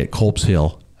fight at Culp's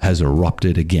Hill has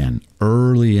erupted again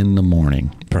early in the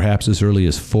morning, perhaps as early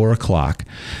as 4 o'clock.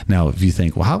 Now, if you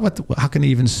think, well, how can they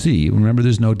even see? Remember,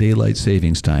 there's no daylight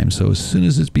savings time. So as soon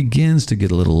as it begins to get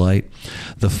a little light,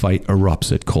 the fight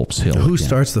erupts at Culp's Hill. Who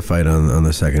starts the fight on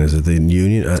the second? Is it the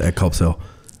Union at Culp's Hill?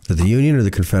 Is it the Union or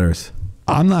the Confederates?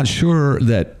 I'm not sure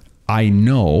that I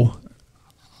know.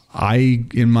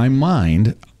 In my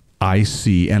mind, I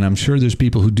see, and I'm sure there's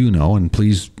people who do know, and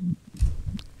please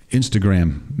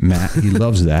Instagram Matt. He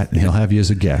loves that, and he'll have you as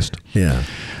a guest. Yeah.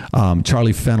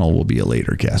 Charlie Fennell will be a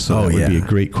later guest, so that would be a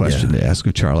great question to ask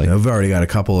of Charlie. I've already got a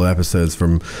couple of episodes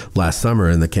from last summer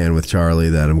in the can with Charlie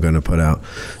that I'm going to put out.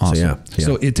 Awesome.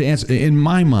 So to answer, in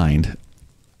my mind,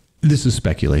 this is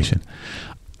speculation.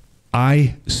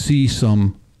 I see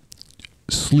some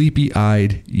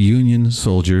sleepy-eyed Union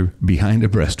soldier behind a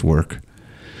breastwork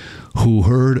who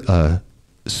heard a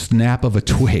snap of a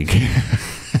twig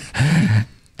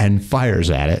and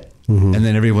fires at it, and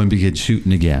then everyone begins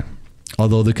shooting again.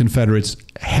 Although the Confederates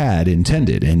had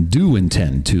intended and do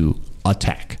intend to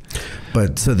attack.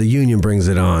 But so the Union brings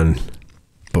it on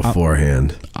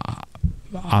beforehand.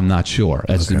 I'm not sure.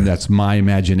 That's my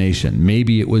imagination.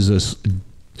 Maybe it was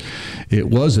It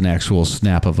was an actual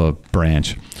snap of a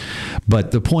branch.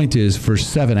 But the point is, for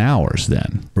 7 hours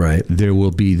then, right, there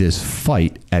will be this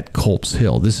fight at Culp's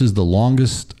Hill. This is the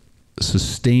longest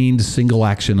sustained single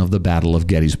action of the Battle of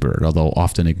Gettysburg, although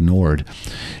often ignored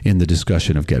in the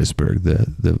discussion of Gettysburg,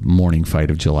 the morning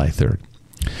fight of July 3rd.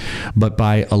 But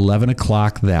by 11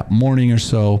 o'clock that morning or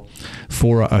so,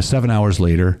 7 hours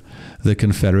later, the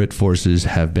Confederate forces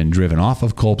have been driven off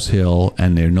of Culp's Hill,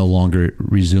 and they're no longer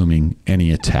resuming any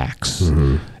attacks.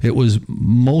 Mm-hmm. It was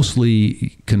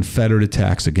mostly Confederate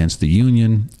attacks against the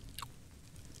Union.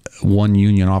 One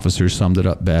Union officer summed it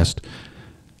up best.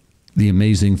 The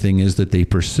amazing thing is that they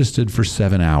persisted for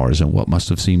 7 hours in what must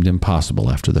have seemed impossible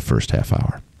after the first half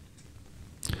hour.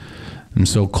 And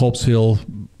so Culp's Hill,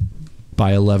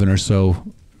 by 11 or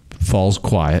so, falls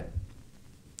quiet.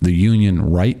 The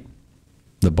Union right,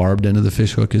 the barbed end of the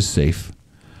fishhook, is safe.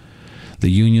 The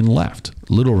Union left,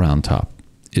 Little Round Top,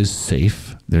 is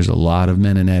safe. There's a lot of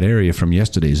men in that area from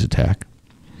yesterday's attack.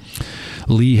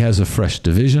 Lee has a fresh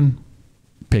division,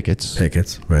 Pickett's.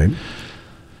 Pickett's, right.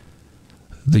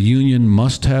 The Union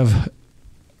must have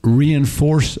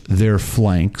reinforced their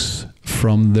flanks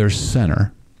from their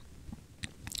center.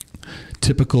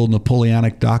 Typical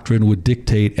Napoleonic doctrine would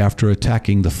dictate, after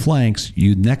attacking the flanks,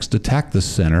 you next attack the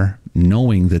center,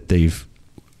 knowing that they've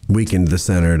weakened the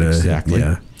center to... Exactly.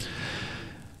 Yeah.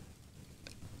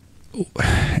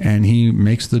 And he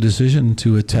makes the decision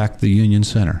to attack the Union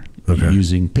center,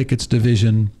 using Pickett's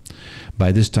division.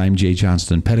 By this time, J.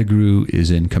 Johnston Pettigrew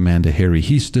is in command of Harry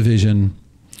Heath's division.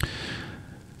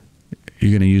 You're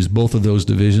going to use both of those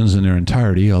divisions in their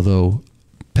entirety, although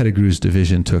Pettigrew's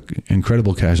division took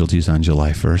incredible casualties on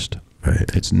July 1st.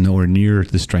 Right. It's nowhere near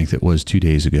the strength it was 2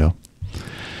 days ago.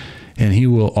 And he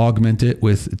will augment it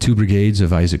with 2 brigades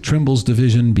of Isaac Trimble's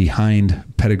division behind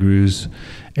Pettigrew's,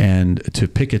 and to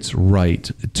Pickett's right,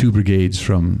 2 brigades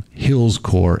from Hill's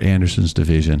Corps, Anderson's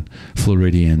division,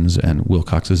 Floridians, and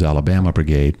Wilcox's Alabama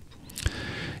Brigade.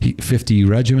 50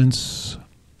 regiments.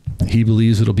 He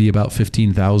believes it'll be about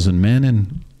 15,000 men,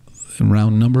 and in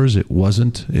round numbers, it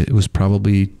wasn't. It was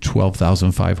probably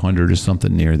 12,500 or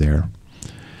something near there.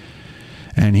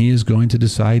 And he is going to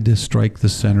decide to strike the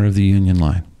center of the Union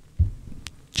line.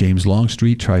 James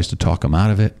Longstreet tries to talk him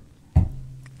out of it.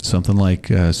 Something like,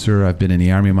 sir, I've been in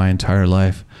the Army my entire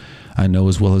life. I know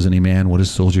as well as any man what a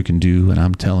soldier can do, and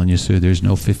I'm telling you, sir, there's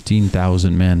no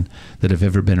 15,000 men that have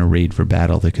ever been arrayed for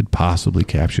battle that could possibly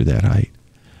capture that height.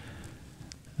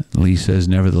 Lee says,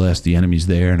 nevertheless, the enemy's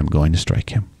there, and I'm going to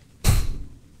strike him.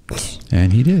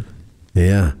 And he did.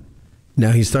 Yeah.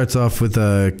 Now he starts off with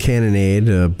a cannonade,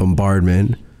 a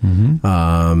bombardment.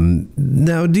 Mm-hmm.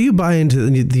 Now, do you buy into?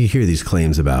 Do you hear these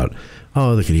claims about,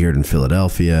 oh, they could hear it in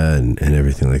Philadelphia and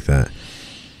everything like that?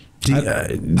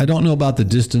 I don't know about the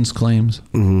distance claims.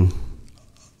 Mm-hmm.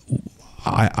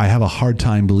 I have a hard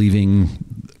time believing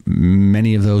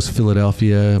many of those.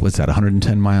 Philadelphia, what's that,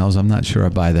 110 miles? I'm not sure I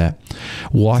buy that.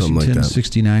 Washington, like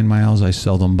 69 miles. I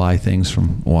seldom buy things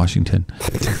from Washington.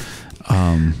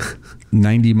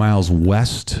 90 miles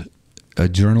west, a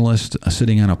journalist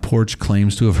sitting on a porch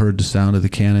claims to have heard the sound of the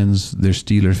cannons. There's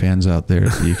Steeler fans out there,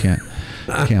 so you can't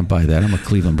buy that. I'm a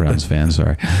Cleveland Browns fan,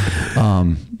 sorry.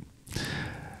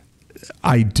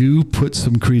 I do put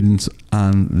some credence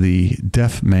on the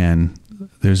deaf man.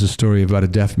 There's a story about a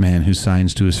deaf man who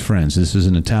signs to his friends. This is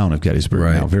in the town of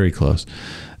Gettysburg now, very close.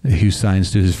 Who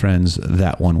signs to his friends,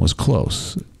 that one was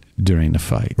close during the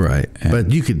fight. Right. And but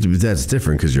that's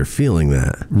different because you're feeling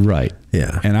that. Right.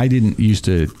 Yeah. And I didn't used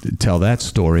to tell that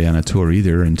story on a tour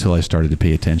either until I started to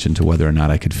pay attention to whether or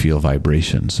not I could feel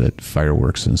vibrations at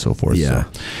fireworks and so forth. Yeah.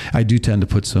 So I do tend to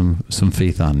put some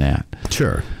faith on that.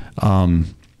 Sure.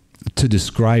 To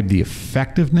describe the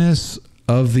effectiveness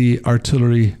of the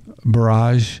artillery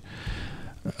barrage,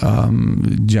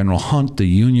 General Hunt, the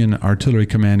Union artillery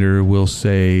commander, will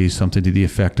say something to the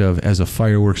effect of, as a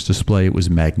fireworks display, it was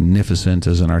magnificent.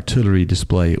 As an artillery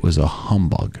display, it was a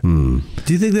humbug. Do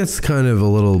you think that's kind of a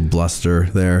little bluster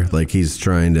there? Like he's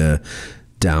trying to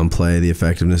downplay the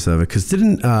effectiveness of it? Because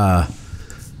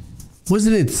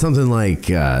wasn't it something like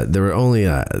there were only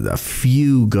a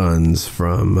few guns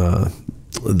from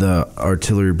the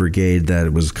artillery brigade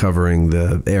that was covering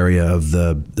the area of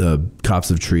the copse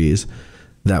of trees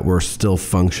that were still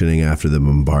functioning after the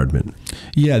bombardment?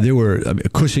 Yeah, there were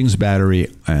Cushing's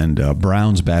battery and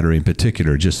Brown's battery in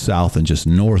particular, just south and just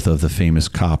north of the famous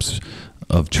copse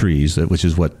of trees, which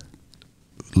is what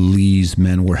Lee's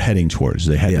men were heading towards.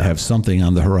 They had to have something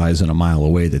on the horizon a mile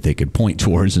away that they could point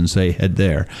towards and say, head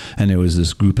there. And there was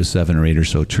this group of 7 or 8 or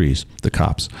so trees, the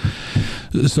copse.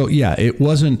 So, yeah, it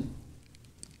wasn't,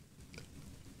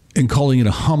 in calling it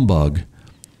a humbug,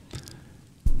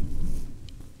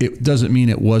 it doesn't mean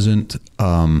it wasn't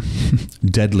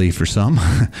deadly for some.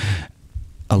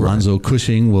 Alonzo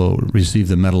Cushing will receive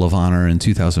the Medal of Honor in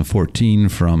 2014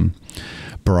 from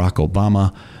Barack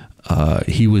Obama.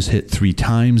 He was hit 3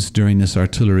 times during this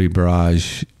artillery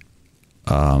barrage,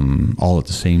 all at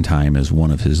the same time as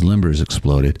one of his limbers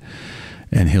exploded,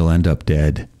 and he'll end up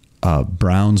dead.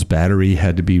 Brown's battery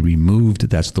had to be removed.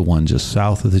 That's the one just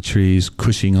south of the trees.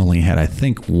 Cushing only had, I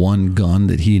think, 1 gun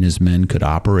that he and his men could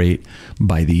operate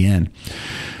by the end.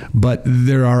 But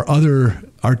there are other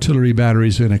artillery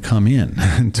batteries going to come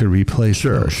in to replace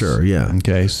those. Sure, yeah.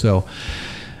 Okay, so...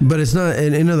 But it's not,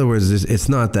 in other words, it's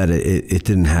not that it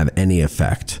didn't have any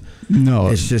effect. No.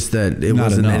 It's just that it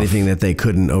wasn't anything that they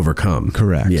couldn't overcome.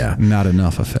 Correct. Yeah. Not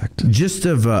enough effect. Just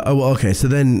of, okay. So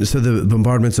the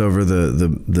bombardment's over,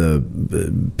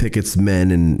 the Pickett's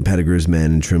men and Pettigrew's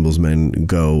men and Trimble's men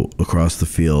go across the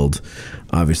field.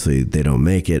 Obviously, they don't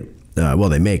make it. Well,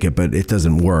 they make it, but it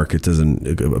doesn't work. It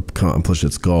doesn't accomplish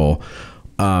its goal.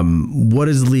 What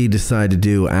does Lee decide to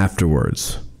do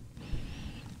afterwards?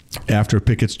 After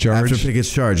Pickett's charge? After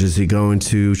Pickett's charge, is he going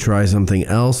to try something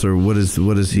else, or what is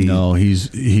he? No,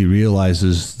 he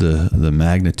realizes the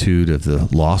magnitude of the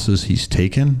losses he's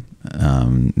taken.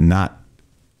 Not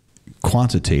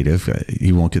quantitative.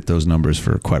 He won't get those numbers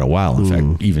for quite a while. In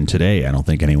fact, even today, I don't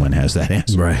think anyone has that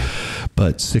answer. Right.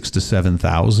 But 6,000 to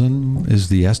 7,000 is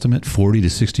the estimate. 40 to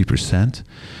 60%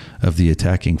 of the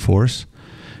attacking force.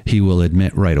 He will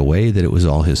admit right away that it was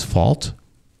all his fault.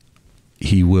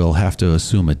 He will have to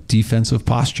assume a defensive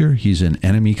posture. He's in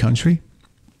enemy country.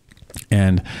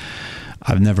 And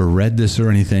I've never read this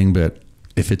or anything, but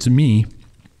if it's me,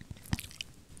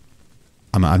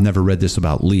 I've never read this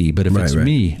about Lee, but if it's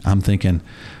me, I'm thinking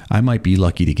I might be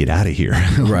lucky to get out of here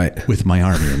with my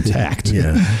army intact.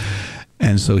 Yeah.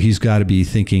 And so he's got to be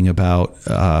thinking about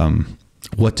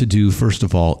what to do, first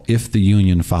of all, if the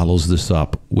Union follows this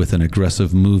up with an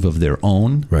aggressive move of their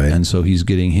own. Right. And so he's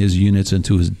getting his units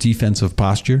into his defensive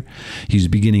posture. He's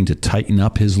beginning to tighten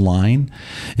up his line.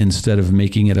 Instead of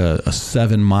making it a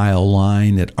 7-mile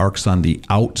line that arcs on the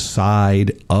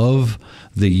outside of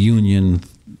the Union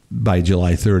by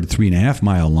July 3rd,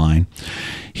 3.5-mile line,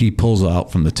 he pulls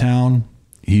out from the town.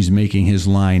 He's making his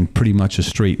line pretty much a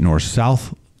straight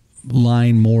north-south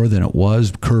line more than it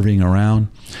was, curving around.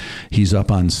 He's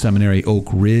up on Seminary Oak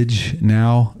Ridge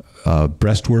now.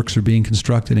 Breastworks are being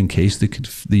constructed in case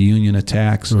the Union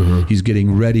attacks. He's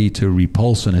getting ready to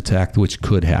repulse an attack which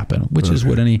could happen, which is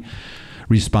what any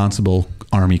responsible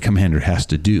Army commander has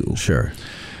to do. Sure.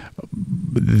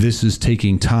 This is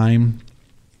taking time.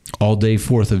 All day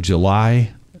 4th of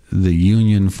July, the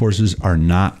Union forces are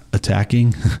not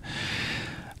attacking.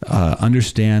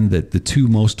 Understand that the 2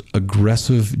 most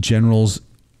aggressive generals,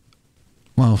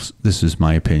 well, this is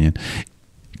my opinion,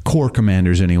 corps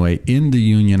commanders anyway, in the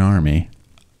Union Army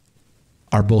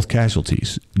are both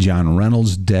casualties. John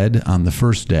Reynolds dead on the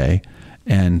first day,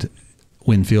 and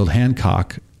Winfield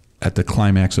Hancock at the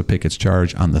climax of Pickett's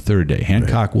charge on the 3rd day.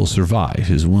 Hancock will survive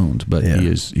his wound, but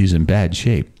he's in bad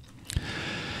shape.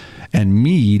 And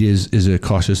Meade is a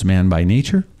cautious man by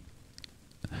nature.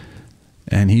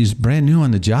 And he's brand new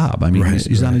on the job. I mean,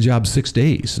 he's on the job 6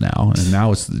 days now, and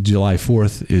now it's July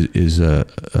 4th is a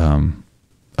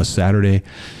Saturday.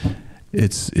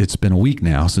 It's been a week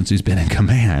now since he's been in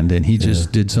command, and he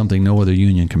just did something no other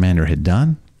Union commander had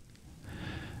done.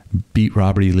 Beat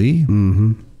Robert E. Lee,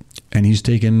 and he's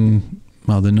taken.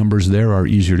 Well, the numbers there are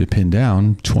easier to pin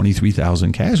down.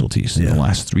 23,000 casualties in the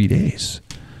last 3 days.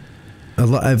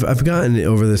 I've gotten,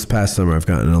 over this past summer, I've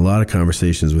gotten a lot of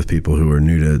conversations with people who are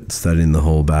new to studying the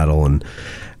whole battle, and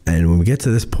when we get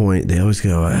to this point, they always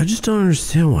go, I just don't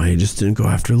understand why he just didn't go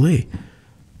after Lee.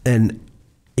 And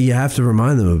you have to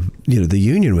remind them of, the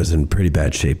Union was in pretty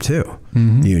bad shape too.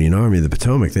 The Union Army of the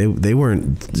Potomac, they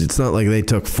weren't, it's not like they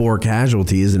took 4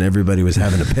 casualties and everybody was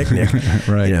having a picnic.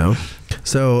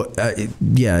 So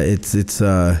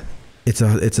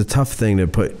it's a tough thing to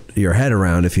put your head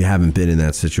around if you haven't been in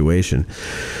that situation.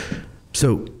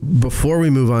 So before we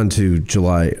move on to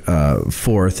July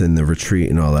 4th and the retreat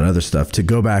and all that other stuff, to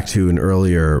go back to an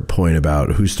earlier point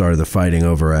about who started the fighting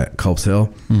over at Culp's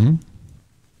Hill,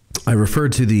 I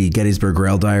referred to the Gettysburg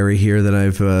Rail Diary here that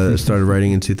I've started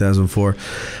writing in 2004.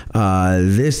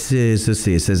 This is, let's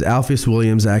see, it says, Alpheus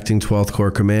Williams, acting 12th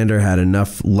Corps commander, had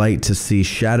enough light to see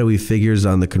shadowy figures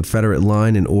on the Confederate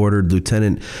line and ordered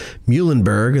Lieutenant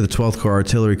Muhlenberg, the 12th Corps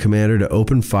artillery commander, to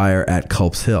open fire at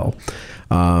Culp's Hill.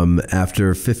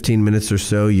 After 15 minutes or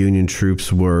so, Union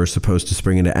troops were supposed to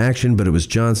spring into action, but it was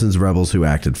Johnson's rebels who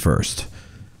acted first.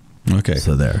 Okay.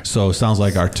 So there. So it sounds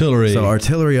like artillery. So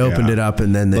artillery opened it up,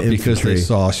 and then the infantry. Because they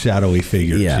saw shadowy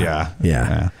figures.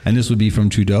 Yeah. And this would be from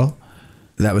Trudeau?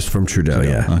 That was from Trudeau,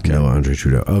 yeah. Okay. No, Andre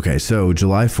Trudeau. Okay, so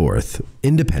July 4th,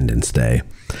 Independence Day.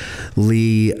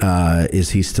 Lee,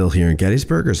 is he still here in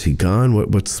Gettysburg, or is he gone?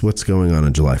 What's going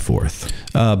on July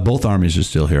 4th? Both armies are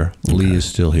still here. Okay. Lee is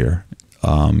still here.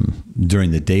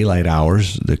 During the daylight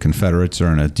hours, the Confederates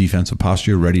are in a defensive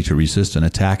posture, ready to resist an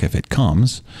attack if it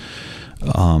comes.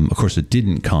 Of course, it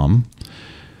didn't come.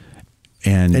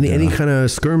 And any kind of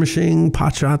skirmishing,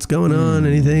 pot shots going on,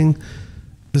 anything?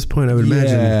 At this point, I would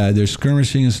imagine. Yeah, there's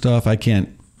skirmishing and stuff. I can't.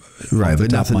 Right,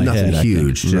 but nothing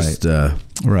huge. Just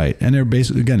right. And they're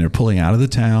basically, again, they're pulling out of the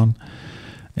town.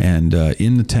 And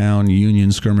in the town,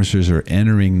 Union skirmishers are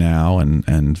entering now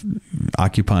and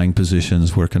occupying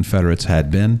positions where Confederates had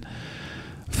been,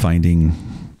 finding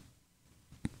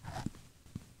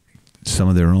some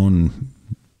of their own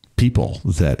people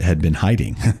that had been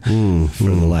hiding for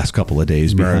the last couple of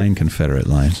days behind Confederate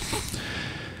lines.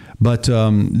 But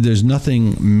there's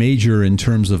nothing major in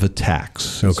terms of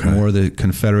attacks. It's more the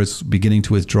Confederates beginning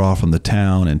to withdraw from the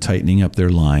town and tightening up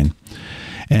their line.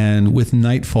 And with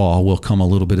nightfall will come a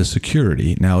little bit of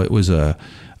security. Now, it was a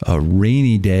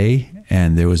rainy day,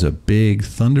 and there was a big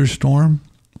thunderstorm.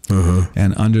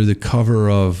 And under the cover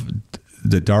of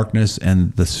the darkness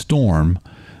and the storm,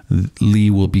 Lee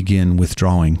will begin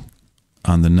withdrawing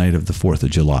on the night of the 4th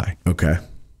of July. Okay.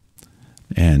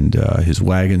 And his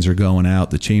wagons are going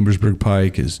out. The Chambersburg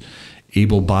Pike, his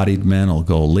able-bodied men will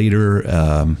go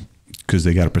later because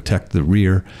they got to protect the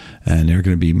rear, and they're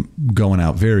going to be going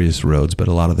out various roads, but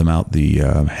a lot of them out the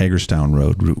Hagerstown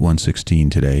Road, Route 116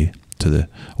 today, to the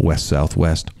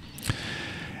west-southwest.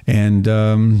 And,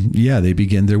 they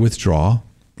begin their withdrawal.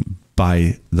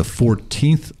 By the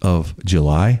 14th of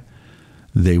July,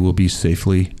 they will be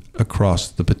safely across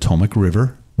the Potomac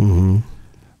River.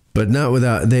 But not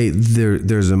without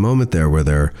there's a moment there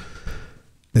where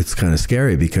it's kind of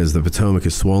scary because the Potomac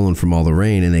is swollen from all the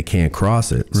rain and they can't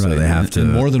cross it. So they have to.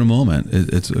 In more than a moment.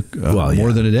 It's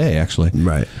more than a day, actually.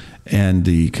 Right. And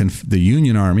the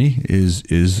Union Army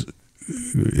is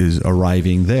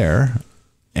arriving there,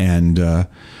 and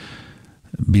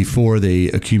before they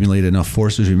accumulate enough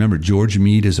forces, remember George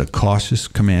Meade is a cautious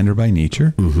commander by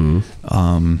nature.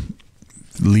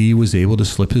 Lee was able to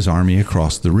slip his army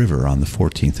across the river on the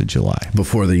 14th of July.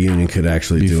 Before the Union could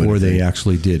actually do anything. Before they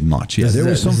actually did much. Yeah, there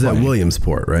was some fighting. This is at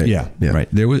Williamsport, right? Yeah, right.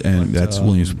 There was, and that's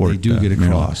Williamsport. They do get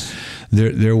across.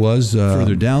 There was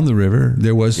further down the river.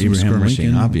 There was some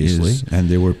skirmishing, obviously, and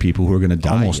there were people who were going to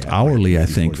die almost hourly, I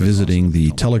think, visiting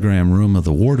the telegram room of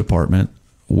the War Department,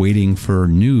 waiting for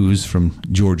news from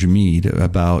George Meade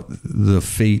about the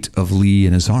fate of Lee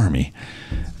and his army,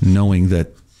 knowing that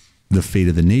the fate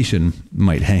of the nation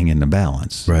might hang in the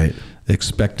balance. Right.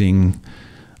 Expecting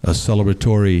a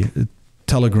celebratory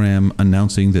telegram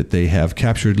announcing that they have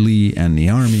captured Lee and the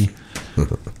army.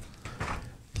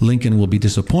 Lincoln will be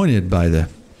disappointed by the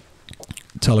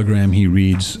telegram he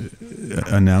reads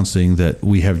announcing that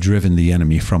we have driven the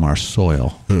enemy from our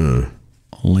soil.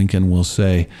 Lincoln will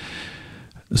say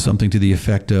something to the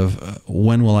effect of,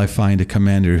 when will I find a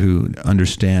commander who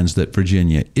understands that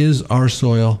Virginia is our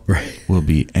soil, will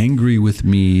be angry with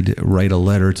Meade, write a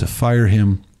letter to fire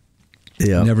him,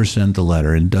 never send the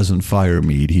letter, and doesn't fire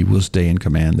Meade. He will stay in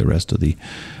command the rest of the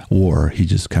war. He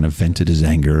just kind of vented his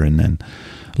anger, and then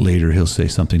later he'll say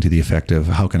something to the effect of,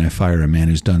 how can I fire a man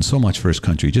who's done so much for his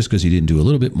country just because he didn't do a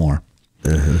little bit more?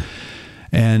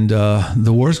 And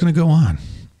the war is going to go on.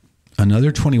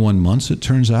 Another 21 months, it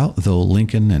turns out, though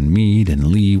Lincoln and Meade and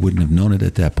Lee wouldn't have known it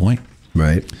at that point.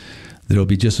 Right. There'll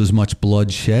be just as much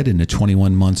blood shed in the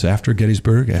 21 months after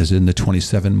Gettysburg as in the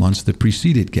 27 months that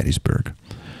preceded Gettysburg.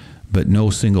 But no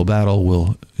single battle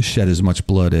will shed as much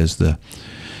blood as the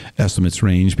estimates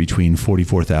range between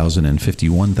 44,000 and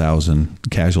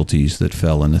 51,000 casualties that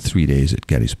fell in the 3 days at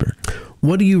Gettysburg.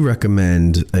 What do you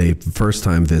recommend a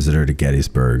first-time visitor to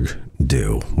Gettysburg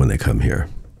do when they come here?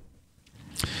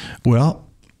 Well,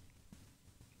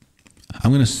 I'm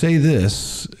going to say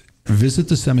this, visit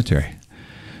the cemetery,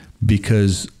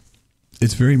 because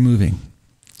it's very moving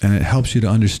and it helps you to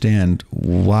understand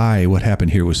why what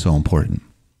happened here was so important.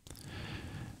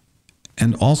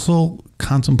 And also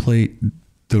contemplate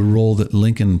the role that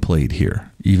Lincoln played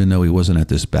here, even though he wasn't at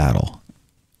this battle,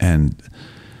 and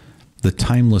the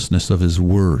timelessness of his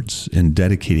words in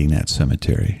dedicating that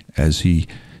cemetery as he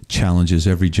challenges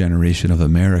every generation of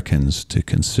Americans to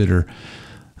consider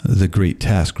the great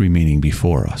task remaining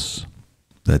before us,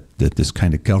 that this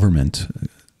kind of government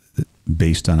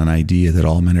based on an idea that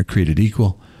all men are created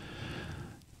equal,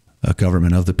 a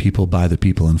government of the people, by the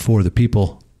people, and for the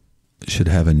people, should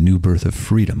have a new birth of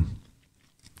freedom.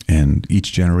 And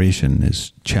each generation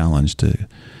is challenged to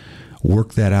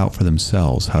work that out for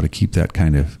themselves, how to keep that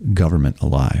kind of government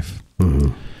alive. Mm-hmm.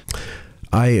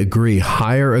 I agree.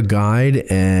 Hire a guide,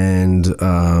 and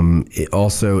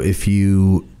also if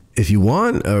you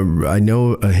want, I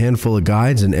know a handful of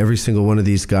guides, and every single one of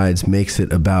these guides makes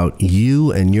it about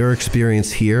you and your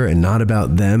experience here and not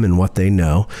about them and what they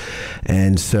know.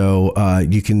 And so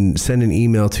you can send an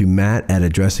email to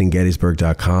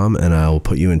matt@addressinggettysburg.com, and I'll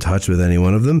put you in touch with any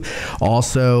one of them.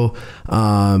 Also,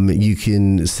 you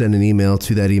can send an email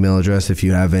to that email address if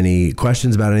you have any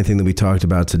questions about anything that we talked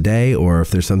about today, or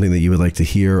if there's something that you would like to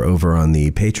hear over on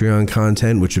the Patreon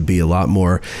content, which would be a lot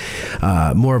more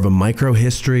of a micro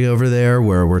history over there,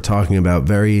 where we're talking about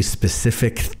very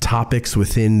specific topics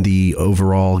within the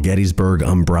overall Gettysburg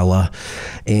umbrella.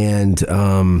 And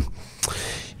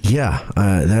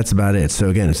that's about it. So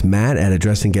again, it's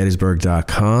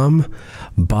matt@addressinggettysburg.com.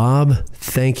 Bob,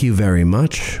 thank you very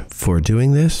much for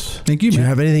doing this. Thank you, Do you Matt.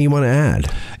 have anything you want to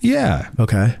add? Yeah.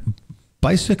 Okay.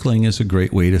 Bicycling is a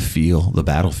great way to feel the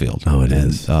battlefield. Oh, it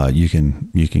is. You can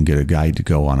get a guide to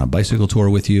go on a bicycle tour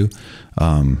with you.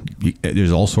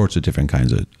 There's all sorts of different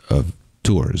kinds of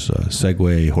tours,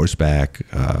 Segway, horseback.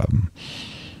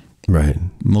 Right.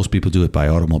 Most people do it by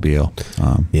automobile.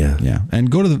 Yeah.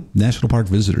 And go to the National Park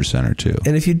Visitor Center too.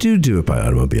 And if you do it by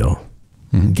automobile,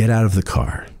 get out of the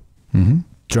car.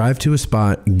 Drive to a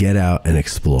spot, get out and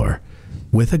explore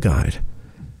with a guide.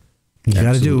 You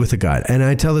got to do it with a guide. And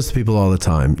I tell this to people all the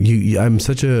time. I'm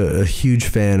such a huge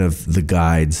fan of the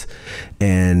guides,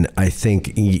 and I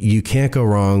think you can't go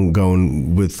wrong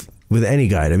going with any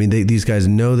guide. I mean, these guys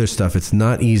know their stuff. It's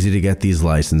not easy to get these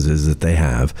licenses that they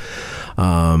have.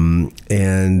 So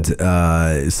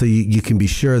you can be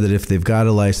sure that if they've got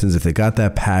a license, if they got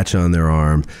that patch on their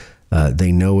arm,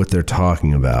 they know what they're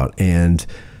talking about. And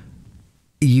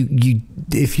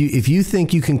if you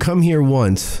think you can come here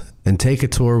once and take a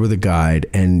tour with a guide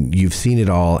and you've seen it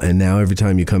all, and now every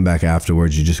time you come back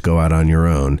afterwards you just go out on your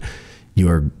own, you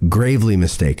are gravely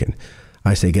mistaken.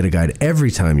 I say get a guide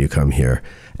every time you come here,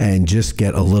 and just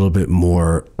get a little bit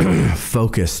more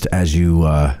focused as you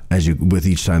with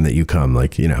each time that you come.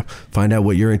 Like, find out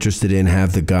what you're interested in,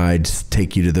 have the guides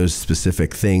take you to those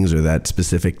specific things or that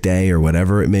specific day or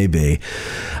whatever it may be,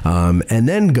 and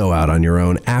then go out on your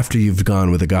own after you've gone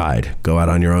with a guide. Go out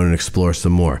on your own and explore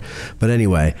some more. But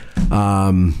anyway,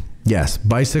 yes,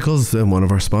 bicycles, one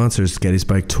of our sponsors, Getty's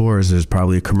Bike Tours. There's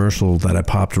probably a commercial that I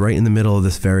popped right in the middle of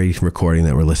this very recording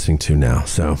that we're listening to now.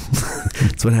 So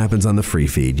that's what happens on the free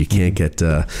feed. You can't get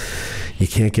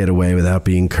away without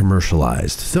being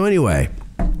commercialized. So anyway,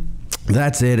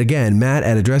 that's it. Again,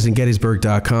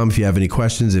 matt@addressinggettysburg.com. If you have any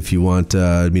questions, if you want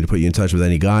me to put you in touch with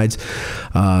any guides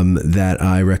that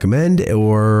I recommend,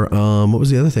 or what was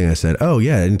the other thing I said? Oh,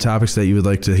 yeah, any topics that you would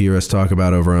like to hear us talk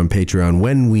about over on Patreon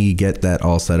when we get that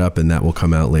all set up, and that will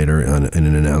come out later in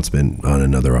an announcement on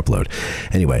another upload.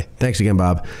 Anyway, thanks again,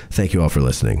 Bob. Thank you all for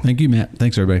listening. Thank you, Matt.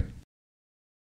 Thanks, everybody.